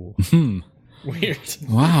 Ooh. hmm. Weird.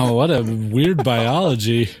 Wow, what a weird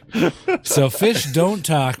biology. So fish don't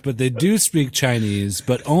talk, but they do speak Chinese,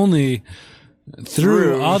 but only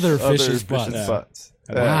through other fishes' butts. butts.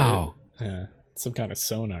 Wow. Yeah. Some kind of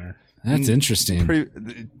sonar. That's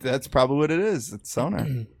interesting. That's probably what it is. It's sonar.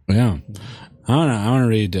 Yeah. I want to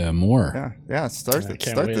read more. Yeah. Yeah. Start I it.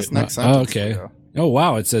 can't Start wait. this next Oh, sentence. okay. Leo. Oh,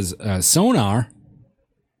 wow. It says sonar.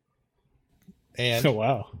 And Oh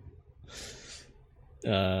wow.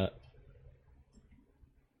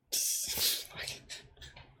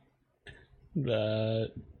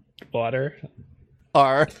 The water.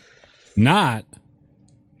 Are Not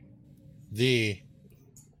the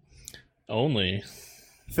Only.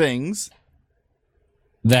 things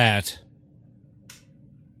that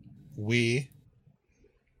we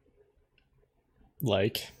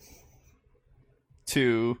Like.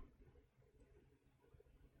 to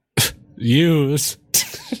use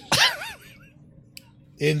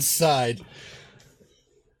inside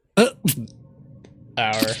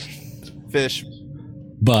Our. fish.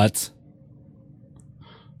 but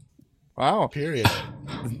Wow. period.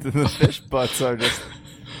 The fish butts are just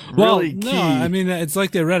well, really key. no, I mean it's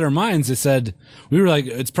like they read our minds. They said we were like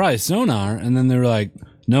it's probably sonar, and then they were like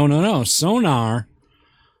No. Sonar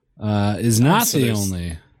is not So the there's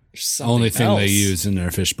only something thing else. they use in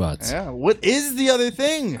their fish butts. Yeah. What is the other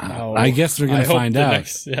thing? Oh, I guess we're gonna I hope find the out.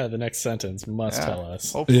 the next sentence must Yeah. tell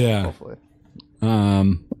us. Hopefully, Yeah. Hopefully.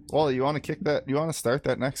 Well, you want to kick that? You want to start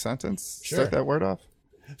that next sentence? Sure. Start that word off.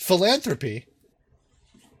 Philanthropy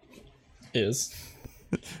Is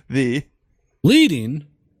The Leading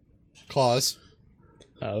cause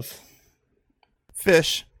of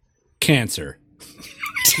fish cancer.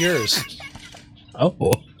 cures Oh.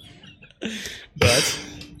 but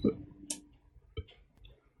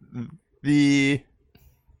the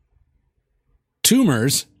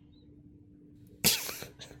Tumors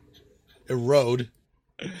erode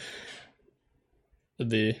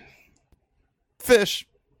the fish.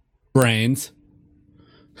 brains.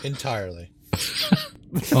 entirely.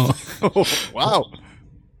 Oh. Oh, wow.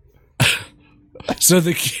 So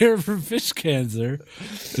the cure for fish cancer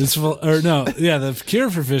is the cure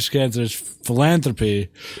for fish cancer is philanthropy.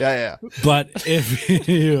 Yeah. But if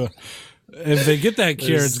they get that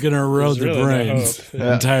cure, it's going to erode there's the really no brains hope.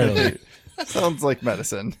 Yeah. entirely. Sounds like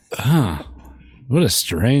medicine. Huh. What a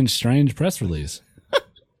strange press release.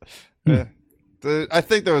 I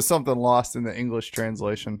think there was something lost in the English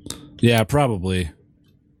translation. Yeah, probably.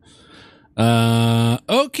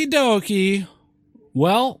 Okie dokie.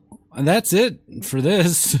 Well, that's it for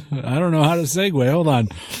this. I don't know how to segue. Hold on.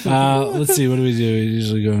 Let's see. What do? We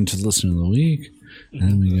usually go into listener of the week.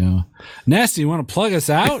 And we go. Nasty, you want to plug us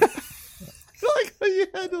out? Like how you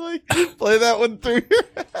had to play that one through your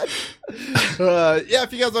head. Yeah,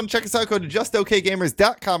 if you guys want to check us out, go to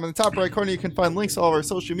justokgamers.com. In the top right corner, you can find links to all of our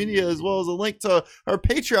social media, as well as a link to our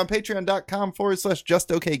Patreon.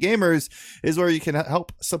 Patreon.com/justokgamers is where you can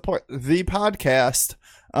help support the podcast.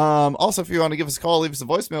 Also, if you want to give us a call, leave us a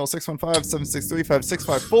voicemail,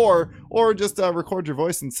 615-763-5654, or just record your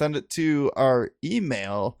voice and send it to our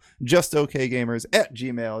email,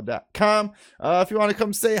 justokgamers@gmail.com. If you want to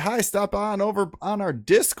come say hi, stop on over on our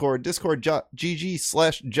Discord,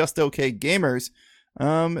 discord.gg/justokgamers.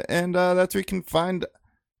 And that's where you can find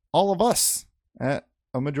all of us at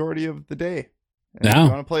a majority of the day. And if you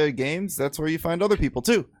want to play games, that's where you find other people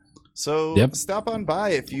too. So stop on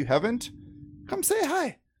by. If you haven't, come say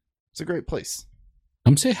hi. It's a great place.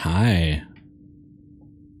 Come say hi.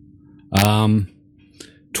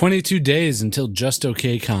 22 days until Just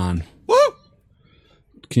Okay Con. Woo!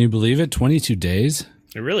 Can you believe it? 22 days?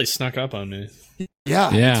 It really snuck up on me.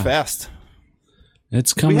 Yeah, Yeah. it's fast.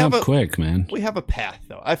 It's coming have up a- quick, man. We have a path,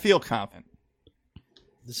 though. I feel confident.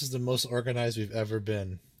 This is the most organized we've ever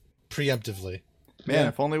been, preemptively. Man, Yeah.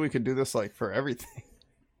 if only we could do this for everything.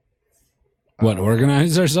 What,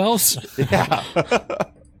 organize ourselves? Yeah.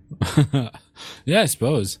 Yeah, I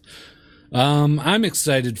suppose. I'm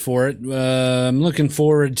excited for it. I'm looking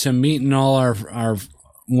forward to meeting all our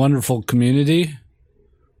wonderful community.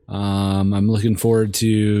 I'm looking forward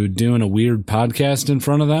to doing a weird podcast in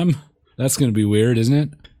front of them. That's going to be weird, isn't it?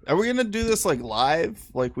 Are we gonna do this live,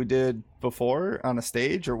 like we did before on a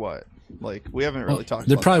stage, or what? We haven't really talked.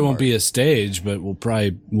 There about probably that won't part. be a stage, but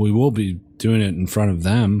we will be doing it in front of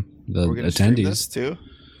them, the We're gonna stream this attendees. too.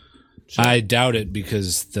 I doubt it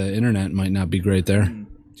because the internet might not be great there. Do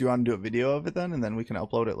you want to do a video of it then, and then we can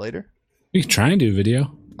upload it later? We can try and do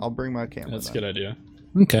video. I'll bring my camera. That's a then. good idea.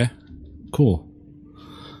 Okay, cool.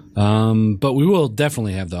 But we will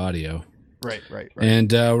definitely have the audio. Right.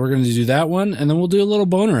 And we're going to do that one, and then we'll do a little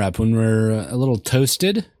boner up when we're a little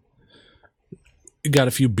toasted. We got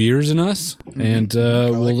a few beers in us, and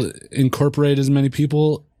we'll incorporate as many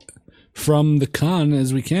people from the con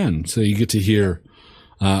as we can. So you get to hear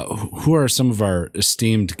who are some of our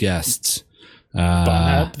esteemed guests.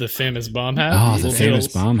 Bombhab, the famous Bombhab. Oh, the We'll famous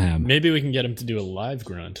do- Bombhab. Maybe we can get him to do a live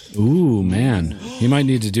grunt. Ooh, man. He might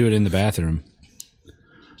need to do it in the bathroom.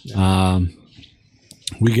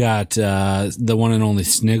 We got the one and only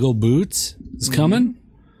Sniggle Boots is coming.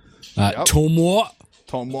 Tomo.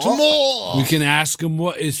 Tomo. We can ask him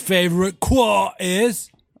what his favorite quote is.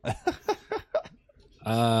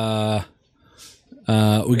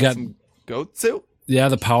 We got Some Goatsu.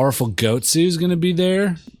 the powerful Goatsu is going to be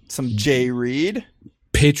there. Some Jay Reed.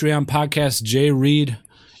 Patreon podcast Jay Reed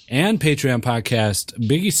and Patreon podcast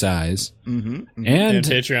Biggie Size. And And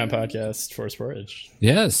Patreon podcast Force Porridge.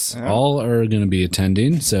 yes, all are going to be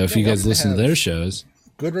attending. So if you guys listen to their shows,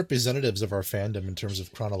 Good representatives of our fandom in terms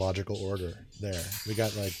of chronological order there. We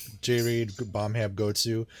got Jay Reed, Bombhab,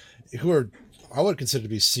 Gotsu, who are, I would consider to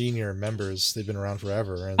be senior members. They've been around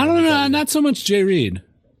forever. And I don't then know, not so much Jay Reed.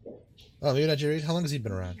 Oh, maybe not Jay Reed? How long has he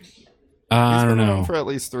been around? I don't know. For at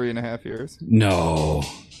least 3.5 years. No,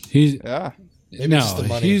 he's Yeah. Maybe no, it's just the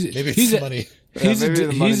money. he's Maybe it's he's the a, money. he's maybe a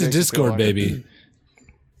the money he's a makes it feel Discord longer. baby.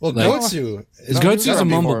 Well, Like- Goatsu is Goatsu's a before.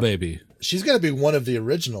 mumble baby. She's got to be one of the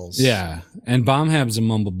originals. Yeah, and Bombhab's a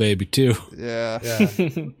mumble baby too. Yeah. Yeah.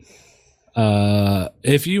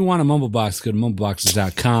 If you want a mumble box, go to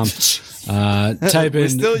mumbleboxes.com. Type We in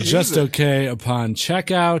still use just it. okay upon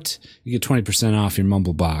checkout. You get 20% off your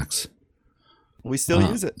mumble box. We still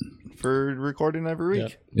use it for recording every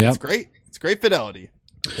week. Yep. It's great. It's great fidelity.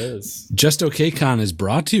 It is. Just Okay Con is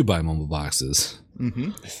brought to you by Mumble Boxes.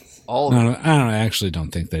 All of it. I actually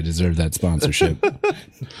don't think they deserve that sponsorship.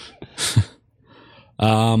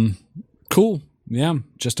 Cool. Yeah,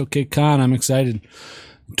 Just Okay Con. I'm excited.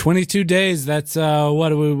 22 days. That's what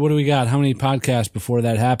do we got? How many podcasts before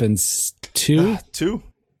that happens? Two, Two.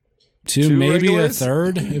 maybe regulars? a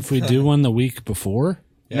third if we do one the week before.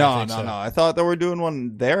 Yeah, I No. think so. I thought that we're doing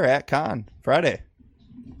one there at Con Friday.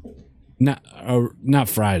 Not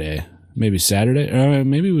Friday. Maybe Saturday.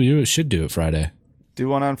 Maybe we should do it Friday. Do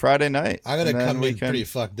one on Friday night. I'm gonna and then come we in can- pretty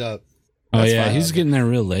fucked up. Oh That's yeah, fine. he's getting there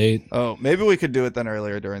real late. Oh, maybe we could do it then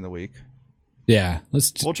earlier during the week. Yeah,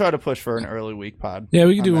 We'll try to push for an early week pod. yeah,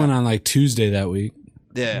 we could do that. one on like Tuesday that week.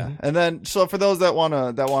 Yeah, and then so for those that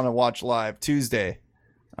wanna watch live Tuesday,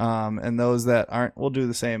 and those that aren't, we'll do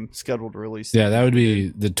the same scheduled release. Yeah, that would be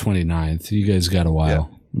the 29th. You guys got a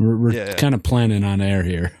while. We're Yeah. kind of planning on air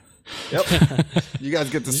here. Yep. You guys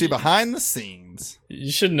get to see behind the scenes.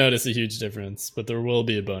 You should notice a huge difference, but there will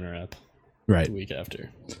be a boner app Right. the week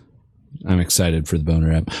after. I'm excited for the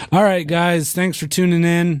boner app. All right, guys. Thanks for tuning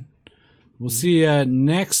in. We'll see you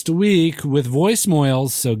next week with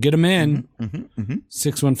voicemails. So get them in.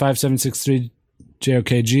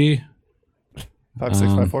 615-763-JOKG.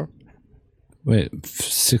 5654. Wait,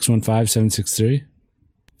 615-763?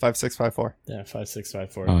 5654. Yeah,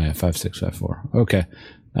 5654. Oh, yeah, 5654. Okay.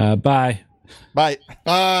 Bye. Bye.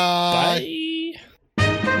 Bye.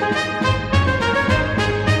 Bye.